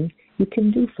nothing you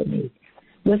can do for me."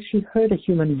 Well, she heard a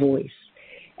human voice.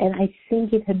 And I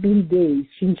think it had been days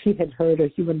since she had heard a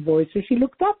human voice. So she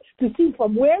looked up to see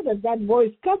from where does that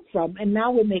voice come from. And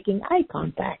now we're making eye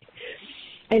contact.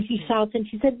 And she shouts and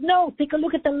she said, "No, take a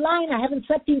look at the line. I haven't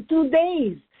slept in 2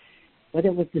 days." Well,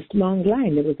 there was this long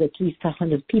line. There was at least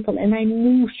 100 people. And I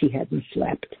knew she hadn't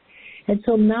slept. And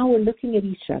so now we're looking at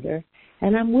each other.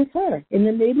 And I'm with her in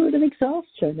the neighborhood of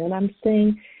exhaustion. And I'm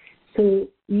saying, "So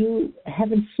you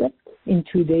haven't slept in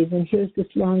 2 days. And here's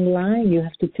this long line you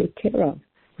have to take care of."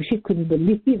 She couldn't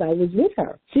believe I was with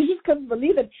her. She just couldn't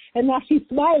believe it. And now she's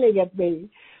smiling at me.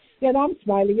 and I'm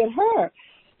smiling at her.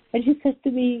 And she says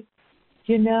to me,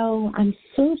 you know, I'm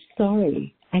so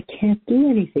sorry. I can't do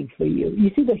anything for you. You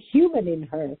see, the human in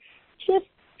her just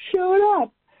showed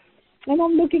up. And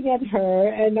I'm looking at her,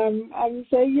 and I'm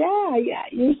saying, yeah,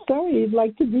 you're sorry. You'd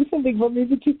like to do something for me,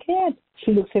 but you can't.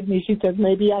 She looks at me. She says,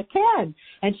 maybe I can.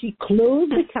 And she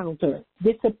closed the counter,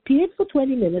 disappeared for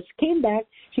 20 minutes, came back.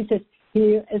 She says,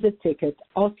 here is a ticket,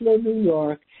 Oslo, New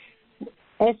York.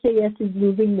 SAS is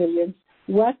losing millions.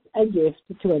 What a gift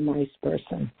to a nice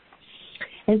person.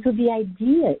 And so the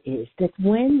idea is that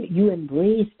when you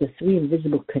embrace the three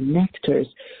invisible connectors,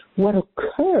 what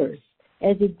occurs,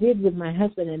 as it did with my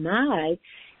husband and I,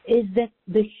 is that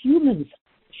the humans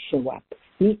show up.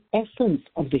 The essence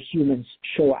of the humans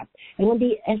show up. And when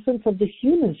the essence of the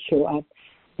humans show up,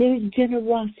 there's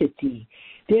generosity,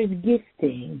 there's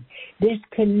gifting, there's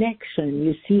connection,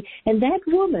 you see. And that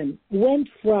woman went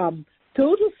from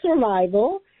total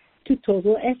survival to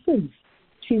total essence.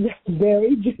 She's a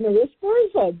very generous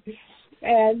person.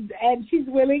 And she's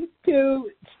willing to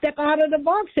step out of the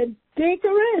box and take a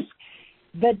risk.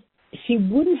 But she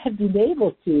wouldn't have been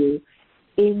able to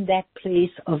in that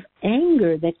place of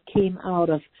anger that came out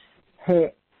of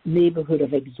her neighborhood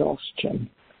of exhaustion.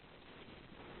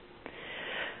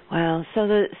 Well, so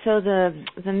the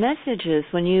message is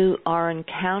when you are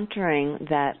encountering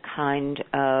that kind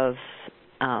of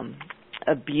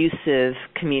abusive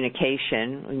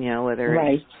communication, you know, whether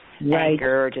it's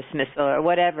anger or dismissal or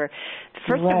whatever,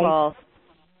 first of all,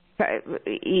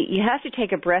 you have to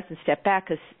take a breath and step back,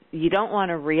 because you don't want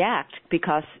to react,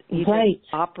 because you just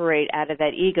operate out of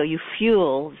that ego. You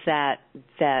fuel that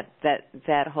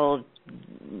whole,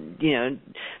 you know,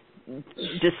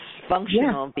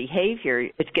 dysfunctional behavior.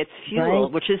 It gets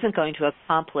fueled, which isn't going to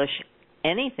accomplish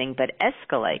anything but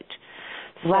escalate.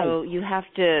 So you have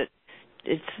to.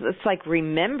 It's like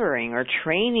remembering or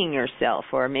training yourself,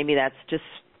 or maybe that's just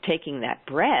taking that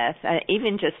breath,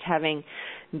 even just having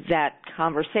that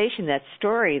conversation, that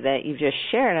story that you've just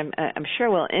shared, I'm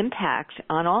sure will impact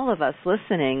on all of us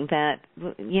listening that,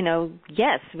 you know,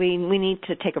 yes, we need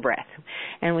to take a breath,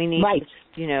 and we need to,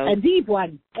 you know, a deep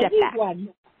one, step back.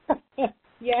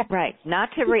 Yeah. Right. Not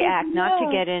to react, not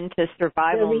to get into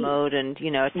survival mode and,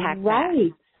 you know, attack back.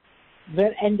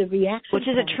 And the reaction, which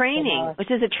is a training.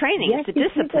 Yes, it's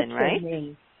a discipline,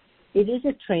 right? It is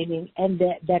a training, and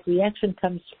that reaction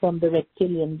comes from the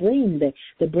reptilian brain,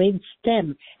 the brain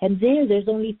stem. And there's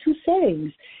only two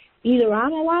settings. Either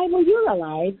I'm alive or you're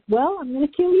alive. Well, I'm going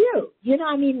to kill you. You know,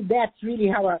 I mean, that's really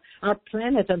how our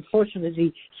planet,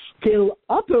 unfortunately, still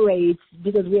operates,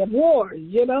 because we have wars,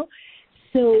 you know.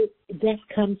 So that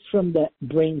comes from the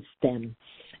brain stem.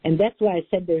 And that's why I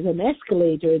said there's an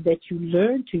escalator that you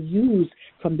learn to use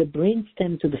from the brain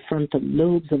stem to the frontal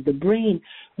lobes of the brain,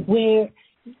 where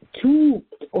 2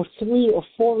 or 3 or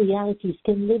 4 realities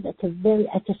can live at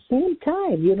the same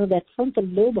time. You know, that frontal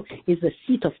lobe is the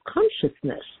seat of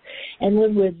consciousness. And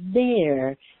when we're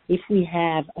there, if we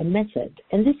have a method,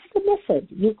 and this is the method,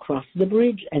 you cross the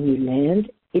bridge and you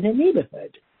land in a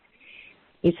neighborhood.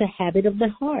 It's a habit of the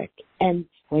heart. And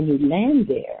when you land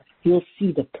there, you'll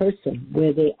see the person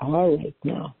where they are right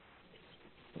now.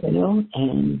 You know,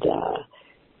 and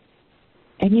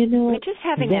you know, just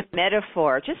having that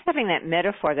metaphor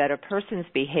that a person's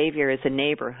behavior is a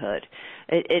neighborhood.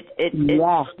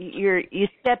 You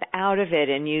step out of it,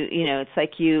 and you know,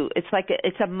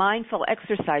 it's a mindful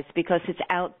exercise, because it's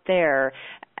out there.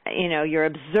 You know, you're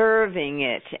observing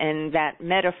it, and that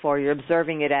metaphor, you're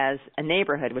observing it as a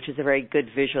neighborhood, which is a very good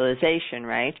visualization,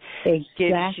 right? Exactly. It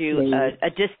gives you a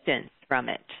distance from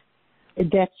it.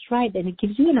 That's right, and it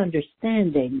gives you an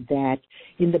understanding that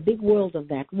in the big world of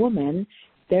that woman,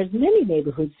 there's many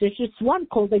neighborhoods. There's just one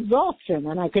called exhaustion,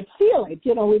 and I could feel it.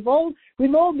 You know, we've all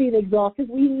been exhausted.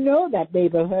 We know that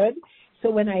neighborhood. So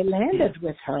when I landed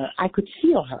with her, I could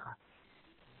feel her.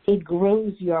 It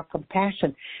grows your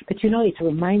compassion. But, you know, it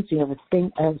reminds me of a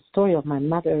story of my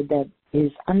mother that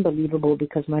is unbelievable,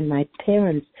 because when my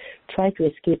parents tried to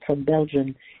escape from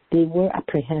Belgium, they were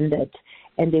apprehended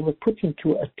and they were put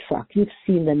into a truck. You've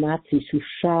seen the Nazis who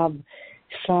shove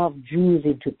Jews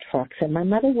into trucks. And my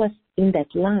mother was in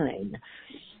that line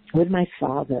with my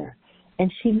father.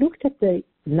 And she looked at the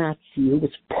Nazi who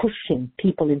was pushing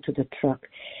people into the truck.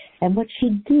 And what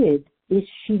she did is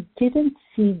she didn't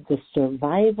see the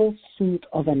survival suit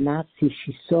of a Nazi.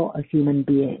 She saw a human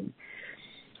being.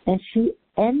 And she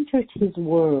entered his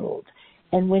world.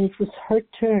 And when it was her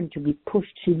turn to be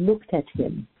pushed, she looked at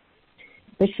him.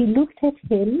 But she looked at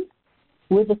him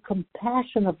with the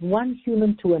compassion of one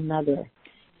human to another.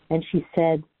 And she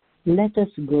said, "Let us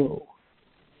go."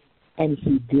 And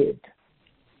he did.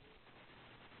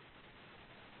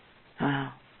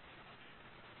 Wow.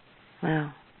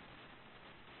 Wow.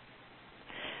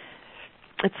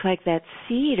 It's like that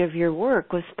seed of your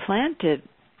work was planted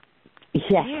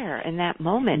there in that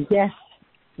moment. Yes,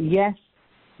 yes,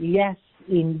 yes,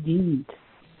 indeed.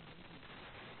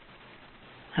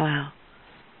 Wow.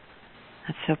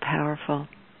 That's so powerful.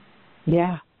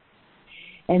 Yeah.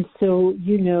 And so,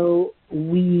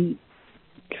 we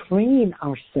train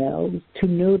ourselves to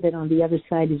know that on the other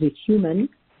side is a human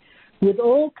with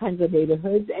all kinds of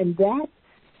neighborhoods, and that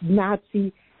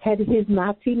Nazi had his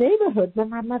Nazi neighborhood, but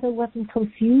my mother wasn't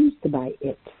confused by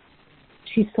it.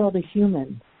 She saw the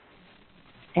human,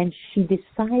 and she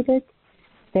decided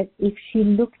that if she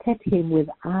looked at him with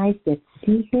eyes that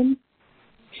see him,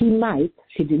 he might,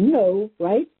 she didn't know,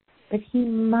 right? But he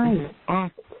might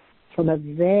act from a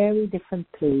very different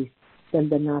place than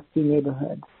the Nazi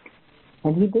neighborhood.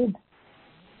 And he did.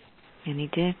 And he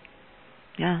did.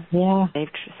 Yeah. Yeah.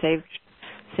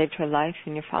 Saved her life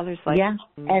and your father's life. Yeah.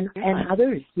 And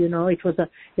others, it was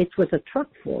a truck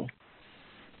full.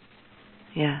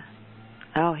 Yeah.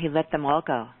 Oh, he let them all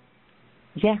go.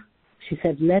 Yeah. She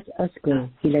said, let us go.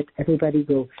 He let everybody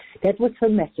go. That was her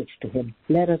message to him.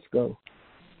 Let us go.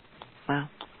 Wow.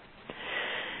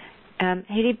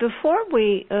 Haydee, before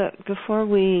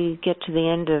we get to the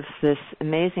end of this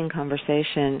amazing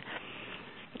conversation,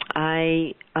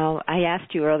 I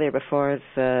asked you earlier before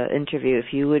the interview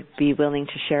if you would be willing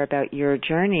to share about your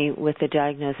journey with the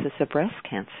diagnosis of breast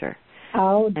cancer.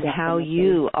 Oh, and definitely. How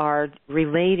you are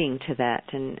relating to that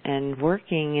and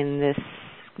working in this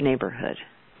neighborhood.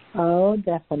 Oh,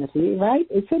 definitely. Right?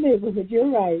 It's a neighborhood.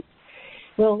 You're right.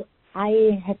 Well,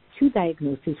 I had two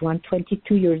diagnoses, one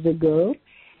 22 years ago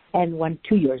and one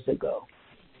 2 years ago.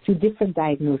 Two different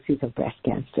diagnoses of breast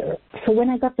cancer. So when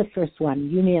I got the first one,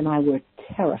 Yumi and I were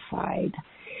terrified.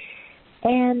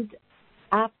 And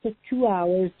after 2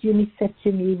 hours, Yumi said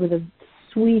to me with a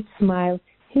sweet smile,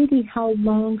 Haydee, how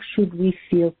long should we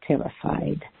feel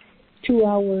terrified? 2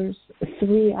 hours,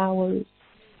 3 hours?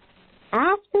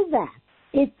 After that,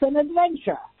 it's an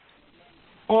adventure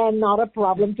and not a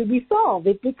problem to be solved.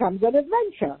 It becomes an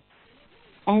adventure.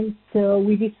 And so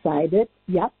we decided,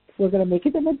 yep, we're going to make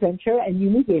it an adventure, and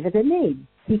Yumi gave it a name.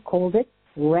 He called it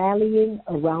Rallying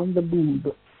Around the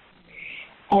Boob.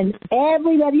 And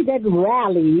everybody that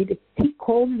rallied, he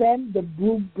called them the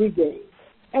Boob Brigade.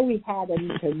 And we had an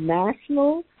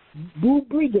international Boob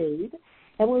Brigade.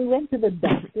 And when we went to the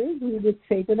doctors, we would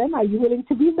say to them, are you willing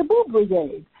to be in the Boob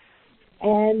Brigade?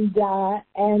 And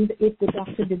if the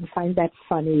doctor didn't find that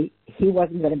funny, he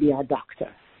wasn't going to be our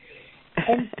doctor.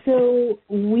 And so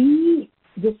we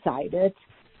decided,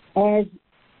 as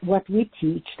what we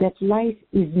teach, that life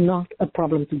is not a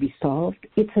problem to be solved.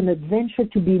 It's an adventure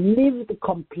to be lived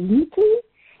completely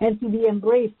and to be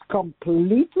embraced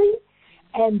completely.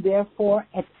 And therefore,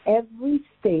 at every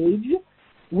stage,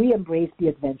 we embrace the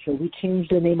adventure. We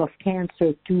changed the name of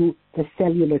cancer to the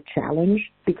cellular challenge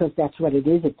because that's what it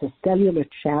is. It's a cellular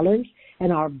challenge,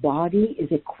 and our body is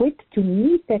equipped to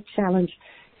meet that challenge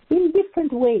in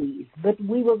different ways. But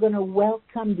we were going to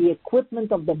welcome the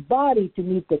equipment of the body to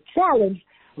meet the challenge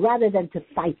rather than to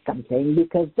fight something,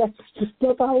 because that's just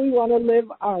not how we want to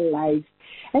live our lives.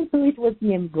 And so it was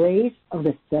the embrace of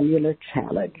the cellular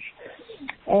challenge.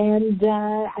 And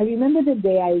I remember the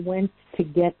day I went to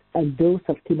get a dose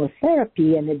of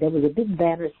chemotherapy, and there was a big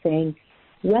banner saying,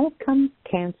 "Welcome,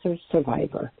 cancer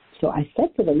survivor." So I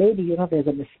said to the lady, there's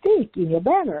a mistake in your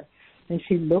banner. And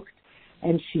she looked,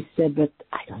 and she said, but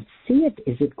I don't see it.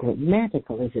 Is it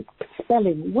grammatical? Is it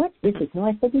spelling? What is it? No,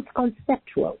 I said, it's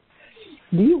conceptual.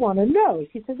 Do you want to know?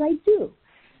 She says, I do.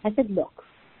 I said, look,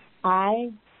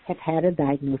 I have had a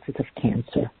diagnosis of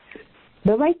cancer.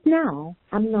 But right now,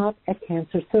 I'm not a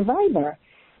cancer survivor.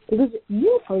 Because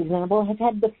you, for example, have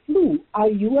had the flu. Are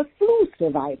you a flu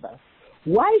survivor?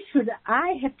 Why should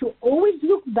I have to always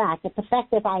look back at the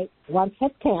fact that I once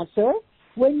had cancer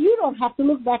when you don't have to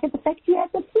look back at the fact you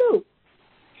had the flu?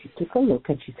 She took a look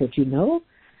and she said,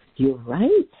 you're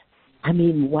right. I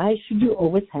mean, why should you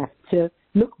always have to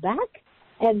look back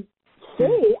and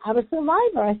say I'm a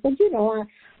survivor? I said,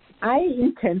 I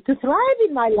intend to thrive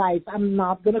in my life. I'm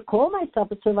not going to call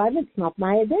myself a survivor. It's not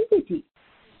my identity.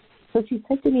 So she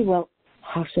said to me, well,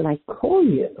 how should I call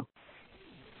you?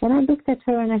 And I looked at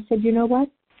her and I said, you know what?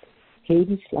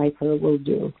 Haydee Schleifer will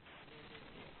do.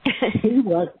 She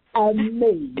was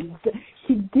amazed.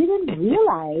 She didn't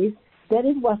realize that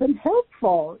it wasn't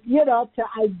helpful, to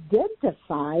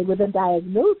identify with a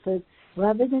diagnosis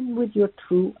rather than with your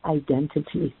true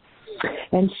identity.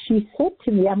 And she said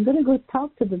to me, I'm going to go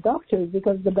talk to the doctors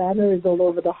because the banner is all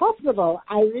over the hospital.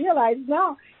 I realize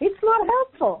now it's not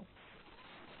helpful.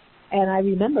 And I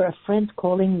remember a friend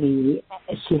calling me.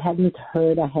 She hadn't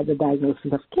heard I had a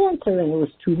diagnosis of cancer, and it was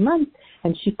 2 months.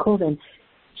 And she called and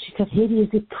she said, Hedy, is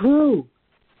it true?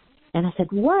 And I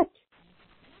said, what?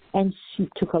 And she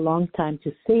took a long time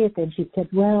to say it, and she said,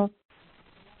 well,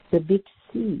 the big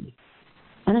C.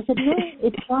 And I said, no,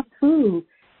 it's not true.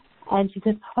 And she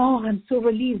said, oh, I'm so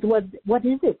relieved. What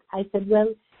is it? I said, well,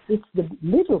 it's the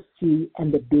little C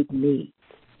and the big me.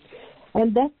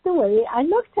 And that's the way I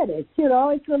looked at it. You know,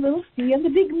 it's the little C and the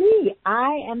big me.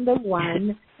 I am the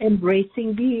one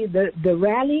embracing the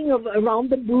rallying around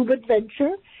the boob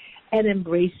adventure and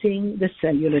embracing the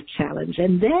cellular challenge.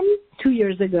 And then 2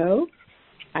 years ago,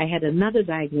 I had another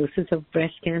diagnosis of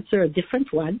breast cancer, a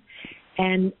different one,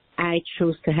 and I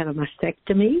chose to have a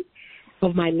mastectomy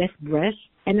of my left breast,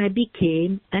 and I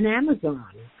became an Amazon.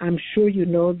 I'm sure you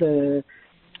know the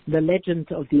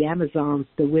legend of the Amazons,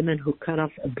 the women who cut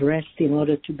off a breast in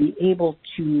order to be able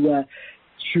to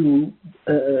shoot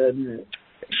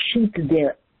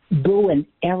their bow and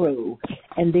arrow,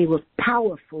 and they were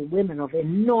powerful women of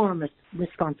enormous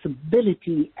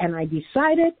responsibility, and I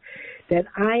decided that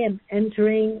I am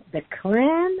entering the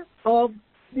clan of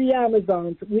the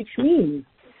Amazons, which means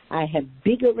I have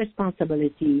bigger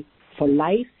responsibility for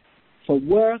life, for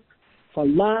work, for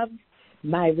love.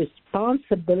 My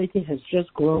responsibility has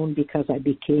just grown because I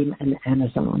became an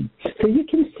Amazon. So you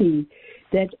can see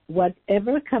that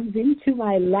whatever comes into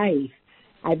my life,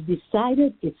 I've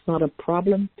decided it's not a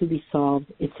problem to be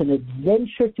solved. It's an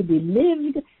adventure to be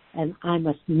lived, and I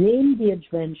must name the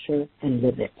adventure and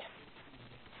live it.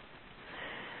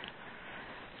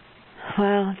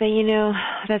 Well, you know,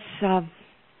 that's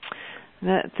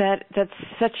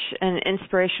such an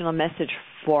inspirational message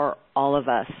for all of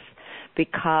us,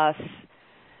 because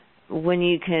when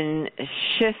you can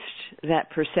shift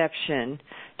that perception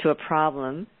to a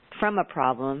problem, from a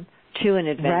problem to an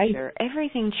adventure, right,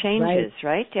 everything changes,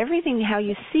 right? Everything, how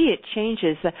you see it,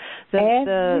 changes.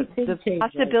 The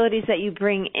possibilities that you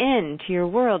bring into your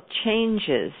world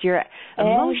changes. Your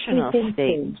emotional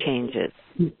state changes.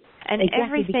 And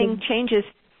everything changes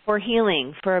for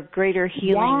healing, for a greater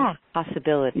healing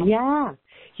possibility. Yeah.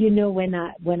 You know, when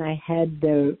I had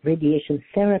the radiation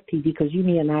therapy, because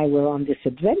Yumi and I were on this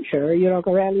adventure, you know,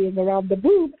 rallying around the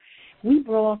boob, we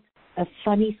brought a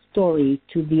funny story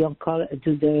to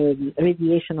the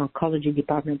radiation oncology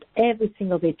department every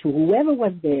single day to whoever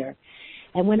was there.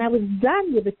 And when I was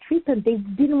done with the treatment, they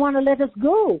didn't want to let us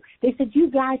go. They said, you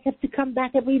guys have to come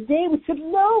back every day. We said,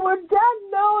 no, we're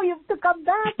done. No, you have to come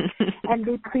back. And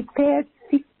they prepared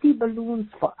 50 balloons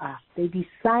for us. They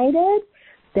decided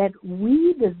that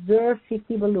we deserve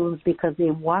 50 balloons because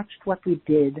they watched what we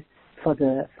did for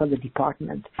the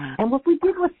department. And what we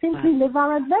did was simply live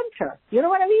our adventure. You know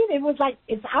what I mean? It was like,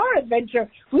 it's our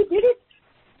adventure. We did it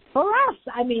for us.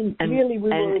 I mean, really, we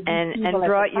were and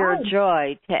brought your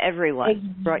joy to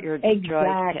everyone. Brought your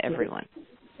joy to everyone.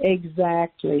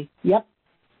 Exactly. Yep.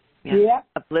 Yeah. Yep.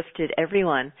 Uplifted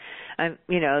everyone.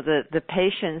 You know, the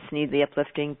patients need the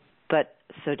uplifting, but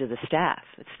so do the staff.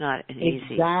 It's not an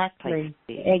easy place to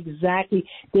be. Exactly.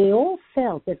 They all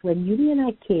felt that when Yumi and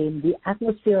I came, the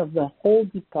atmosphere of the whole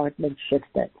department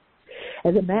shifted.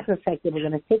 As a matter of fact, they were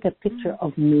going to take a picture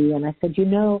of me, and I said, you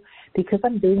know, because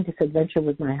I'm doing this adventure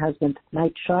with my husband,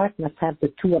 my chart must have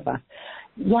the two of us.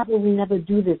 Yeah, but we never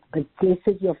do this, but this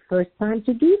is your first time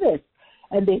to do this.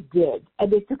 And they did. And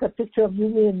they took a picture of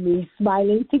Yumi and me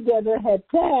smiling together, head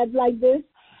to head like this.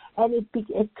 And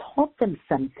it taught them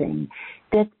something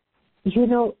that, you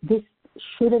know, this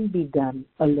shouldn't be done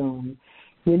alone.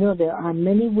 You know, there are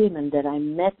many women that I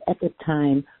met at the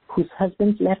time whose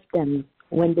husbands left them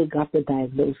when they got the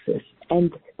diagnosis.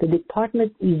 And the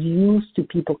department is used to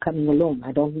people coming alone.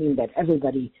 I don't mean that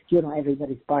everybody, you know,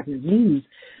 everybody's partner leaves.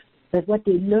 But what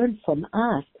they learned from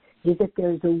us is that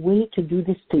there is a way to do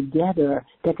this together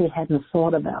that they hadn't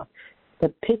thought about. The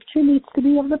picture needs to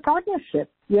be of the partnership.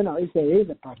 You know, if there is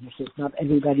a partnership, not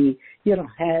everybody, you know,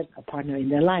 has a partner in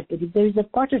their life. But if there is a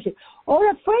partnership or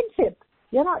a friendship,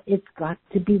 you know, it's got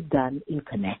to be done in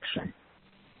connection.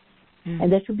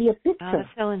 And there should be a picture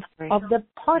of the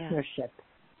partnership.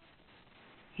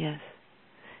 Yeah.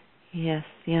 Yes.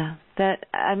 Yeah. That's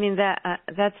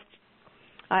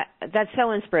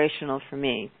so inspirational for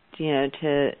me, you know,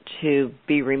 to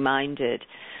be reminded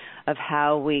of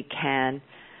how we can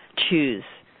choose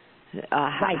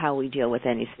how we deal with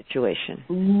any situation.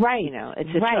 Right. You know, it's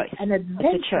a choice. An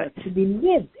adventure to be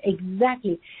lived.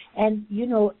 Exactly. And, you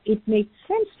know, it made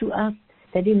sense to us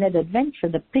that in that adventure,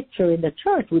 the picture in the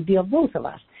church would be of both of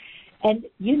us. And,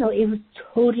 you know, it was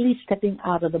totally stepping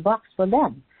out of the box for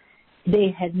them.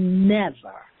 They had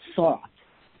never thought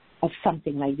of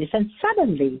something like this. And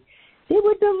suddenly, They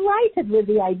were delighted with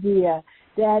the idea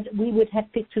that we would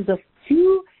have pictures of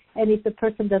two, and if the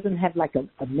person doesn't have like a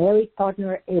married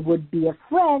partner, it would be a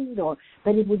friend,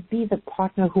 but it would be the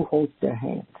partner who holds their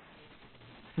hand.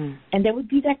 And there would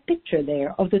be that picture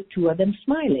there of the two of them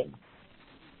smiling.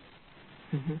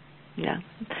 Mm-hmm. Yeah.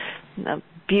 A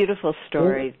beautiful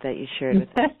story that you shared with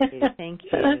us, Katie. Thank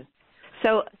you.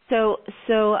 So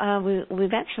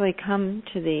we've actually come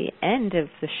to the end of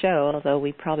the show, although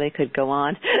we probably could go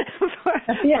on for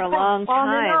a long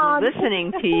time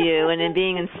listening to you and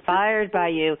being inspired by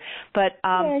you. But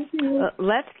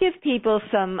let's give people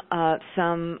some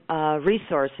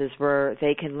resources where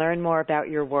they can learn more about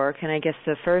your work. And I guess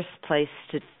the first place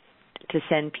to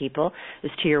send people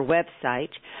is to your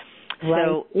website. Right.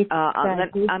 So, it's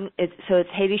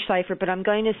Hedy Schleifer, but I'm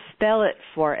going to spell it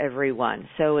for everyone.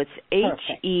 So it's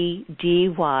Hedy.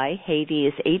 Hedy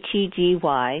is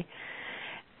Hedy.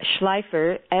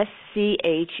 Schleifer,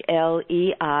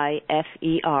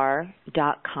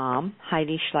 SCHLEIFER.com,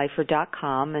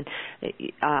 HeidySchleifer.com, and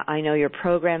I know your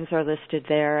programs are listed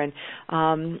there. And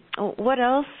what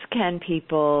else can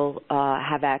people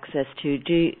have access to?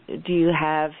 Do you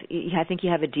have? I think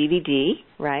you have a DVD,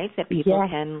 right? That people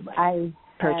can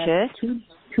purchase.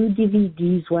 Two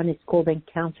DVDs. One is called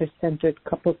Encounter-Centered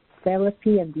Couple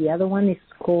Therapy, and the other one is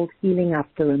called Healing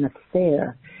After an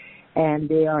Affair. And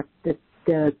they are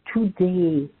the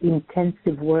 2-day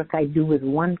intensive work I do with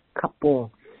one couple,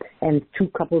 and two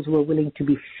couples were willing to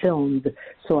be filmed.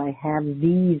 So I have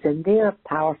these, and they are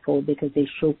powerful because they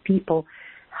show people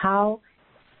how,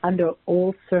 under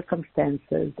all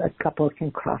circumstances, a couple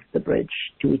can cross the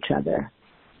bridge to each other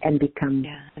and become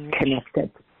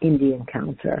connected in the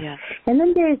encounter. Yeah. And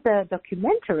then there's a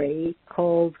documentary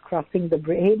called Crossing the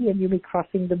Bridge, Hedy and Yumi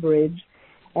Crossing the Bridge,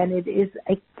 and it is,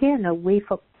 again, a way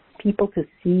for people to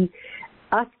see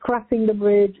us crossing the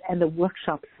bridge and the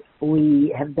workshops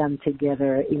we have done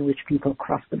together in which people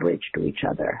cross the bridge to each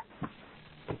other.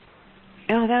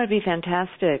 Oh, that would be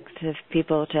fantastic for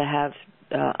people to have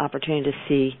opportunity to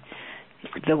see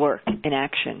the work in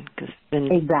action, because then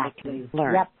they can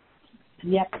learn.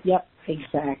 Yep,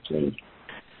 exactly.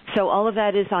 So all of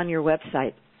that is on your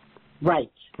website.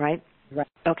 Right.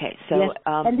 Okay, so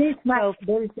and there's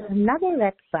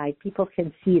another website people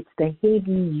can see. It's the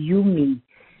Hedy Yumi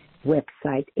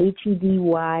website,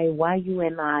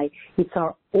 HEDYYUMI. It's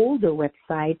our older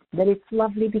website, but it's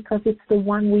lovely because it's the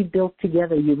one we built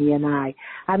together, Yumi and I.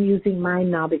 I'm using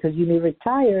mine now because Yumi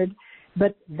retired,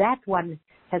 but that one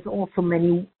has also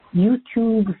many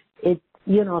YouTubes.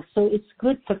 So it's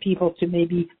good for people to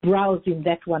maybe browse in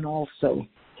that one also.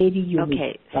 Hedy Yumi.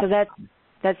 Okay, so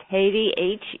that's Hedy,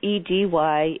 HEDY,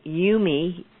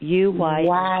 Yumi,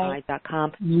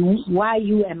 UYMI.com.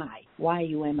 YUMI.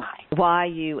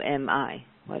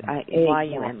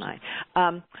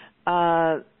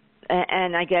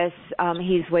 And I guess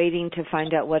he's waiting to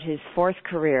find out what his fourth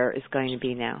career is going to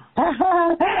be now.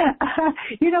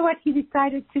 You know what he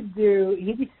decided to do?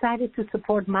 He decided to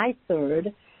support my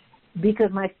third,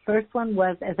 because my first one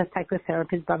was as a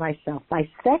psychotherapist by myself. My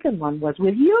second one was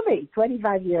with Yumi,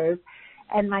 25 years.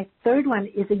 And my third one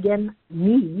is, again,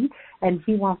 me, and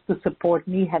he wants to support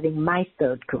me having my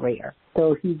third career.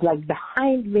 So he's like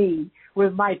behind me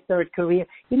with my third career,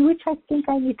 in which I think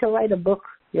I need to write a book,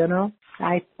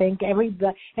 I think every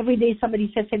day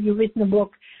somebody says, have you written a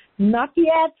book? Not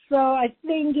yet, so I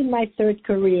think in my third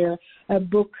career, a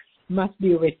book must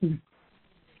be written.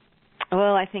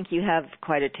 Well, I think you have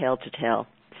quite a tale to tell,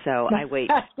 so I wait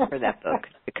for that book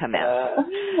to come out.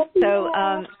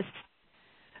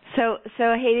 So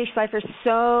Hedy Schleifer,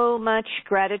 so much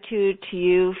gratitude to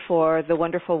you for the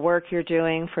wonderful work you're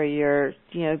doing, for your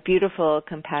beautiful,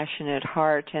 compassionate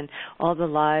heart, and all the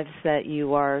lives that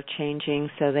you are changing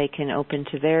so they can open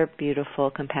to their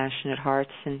beautiful, compassionate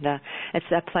hearts. And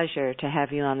it's a pleasure to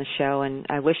have you on the show, and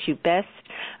I wish you best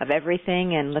of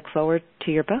everything and look forward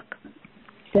to your book.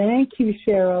 Thank you,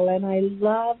 Cheryl, and I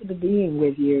loved being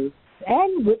with you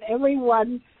and with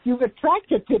everyone you've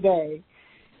attracted today.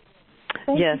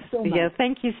 Thank you so much.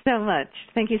 Thank you so much.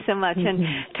 Thank you so much. And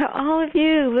to all of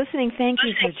you listening, thank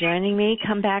you for joining me.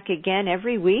 Come back again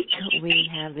every week. We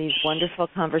have these wonderful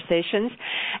conversations,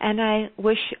 and I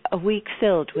wish a week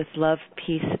filled with love,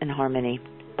 peace, and harmony.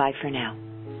 Bye for now.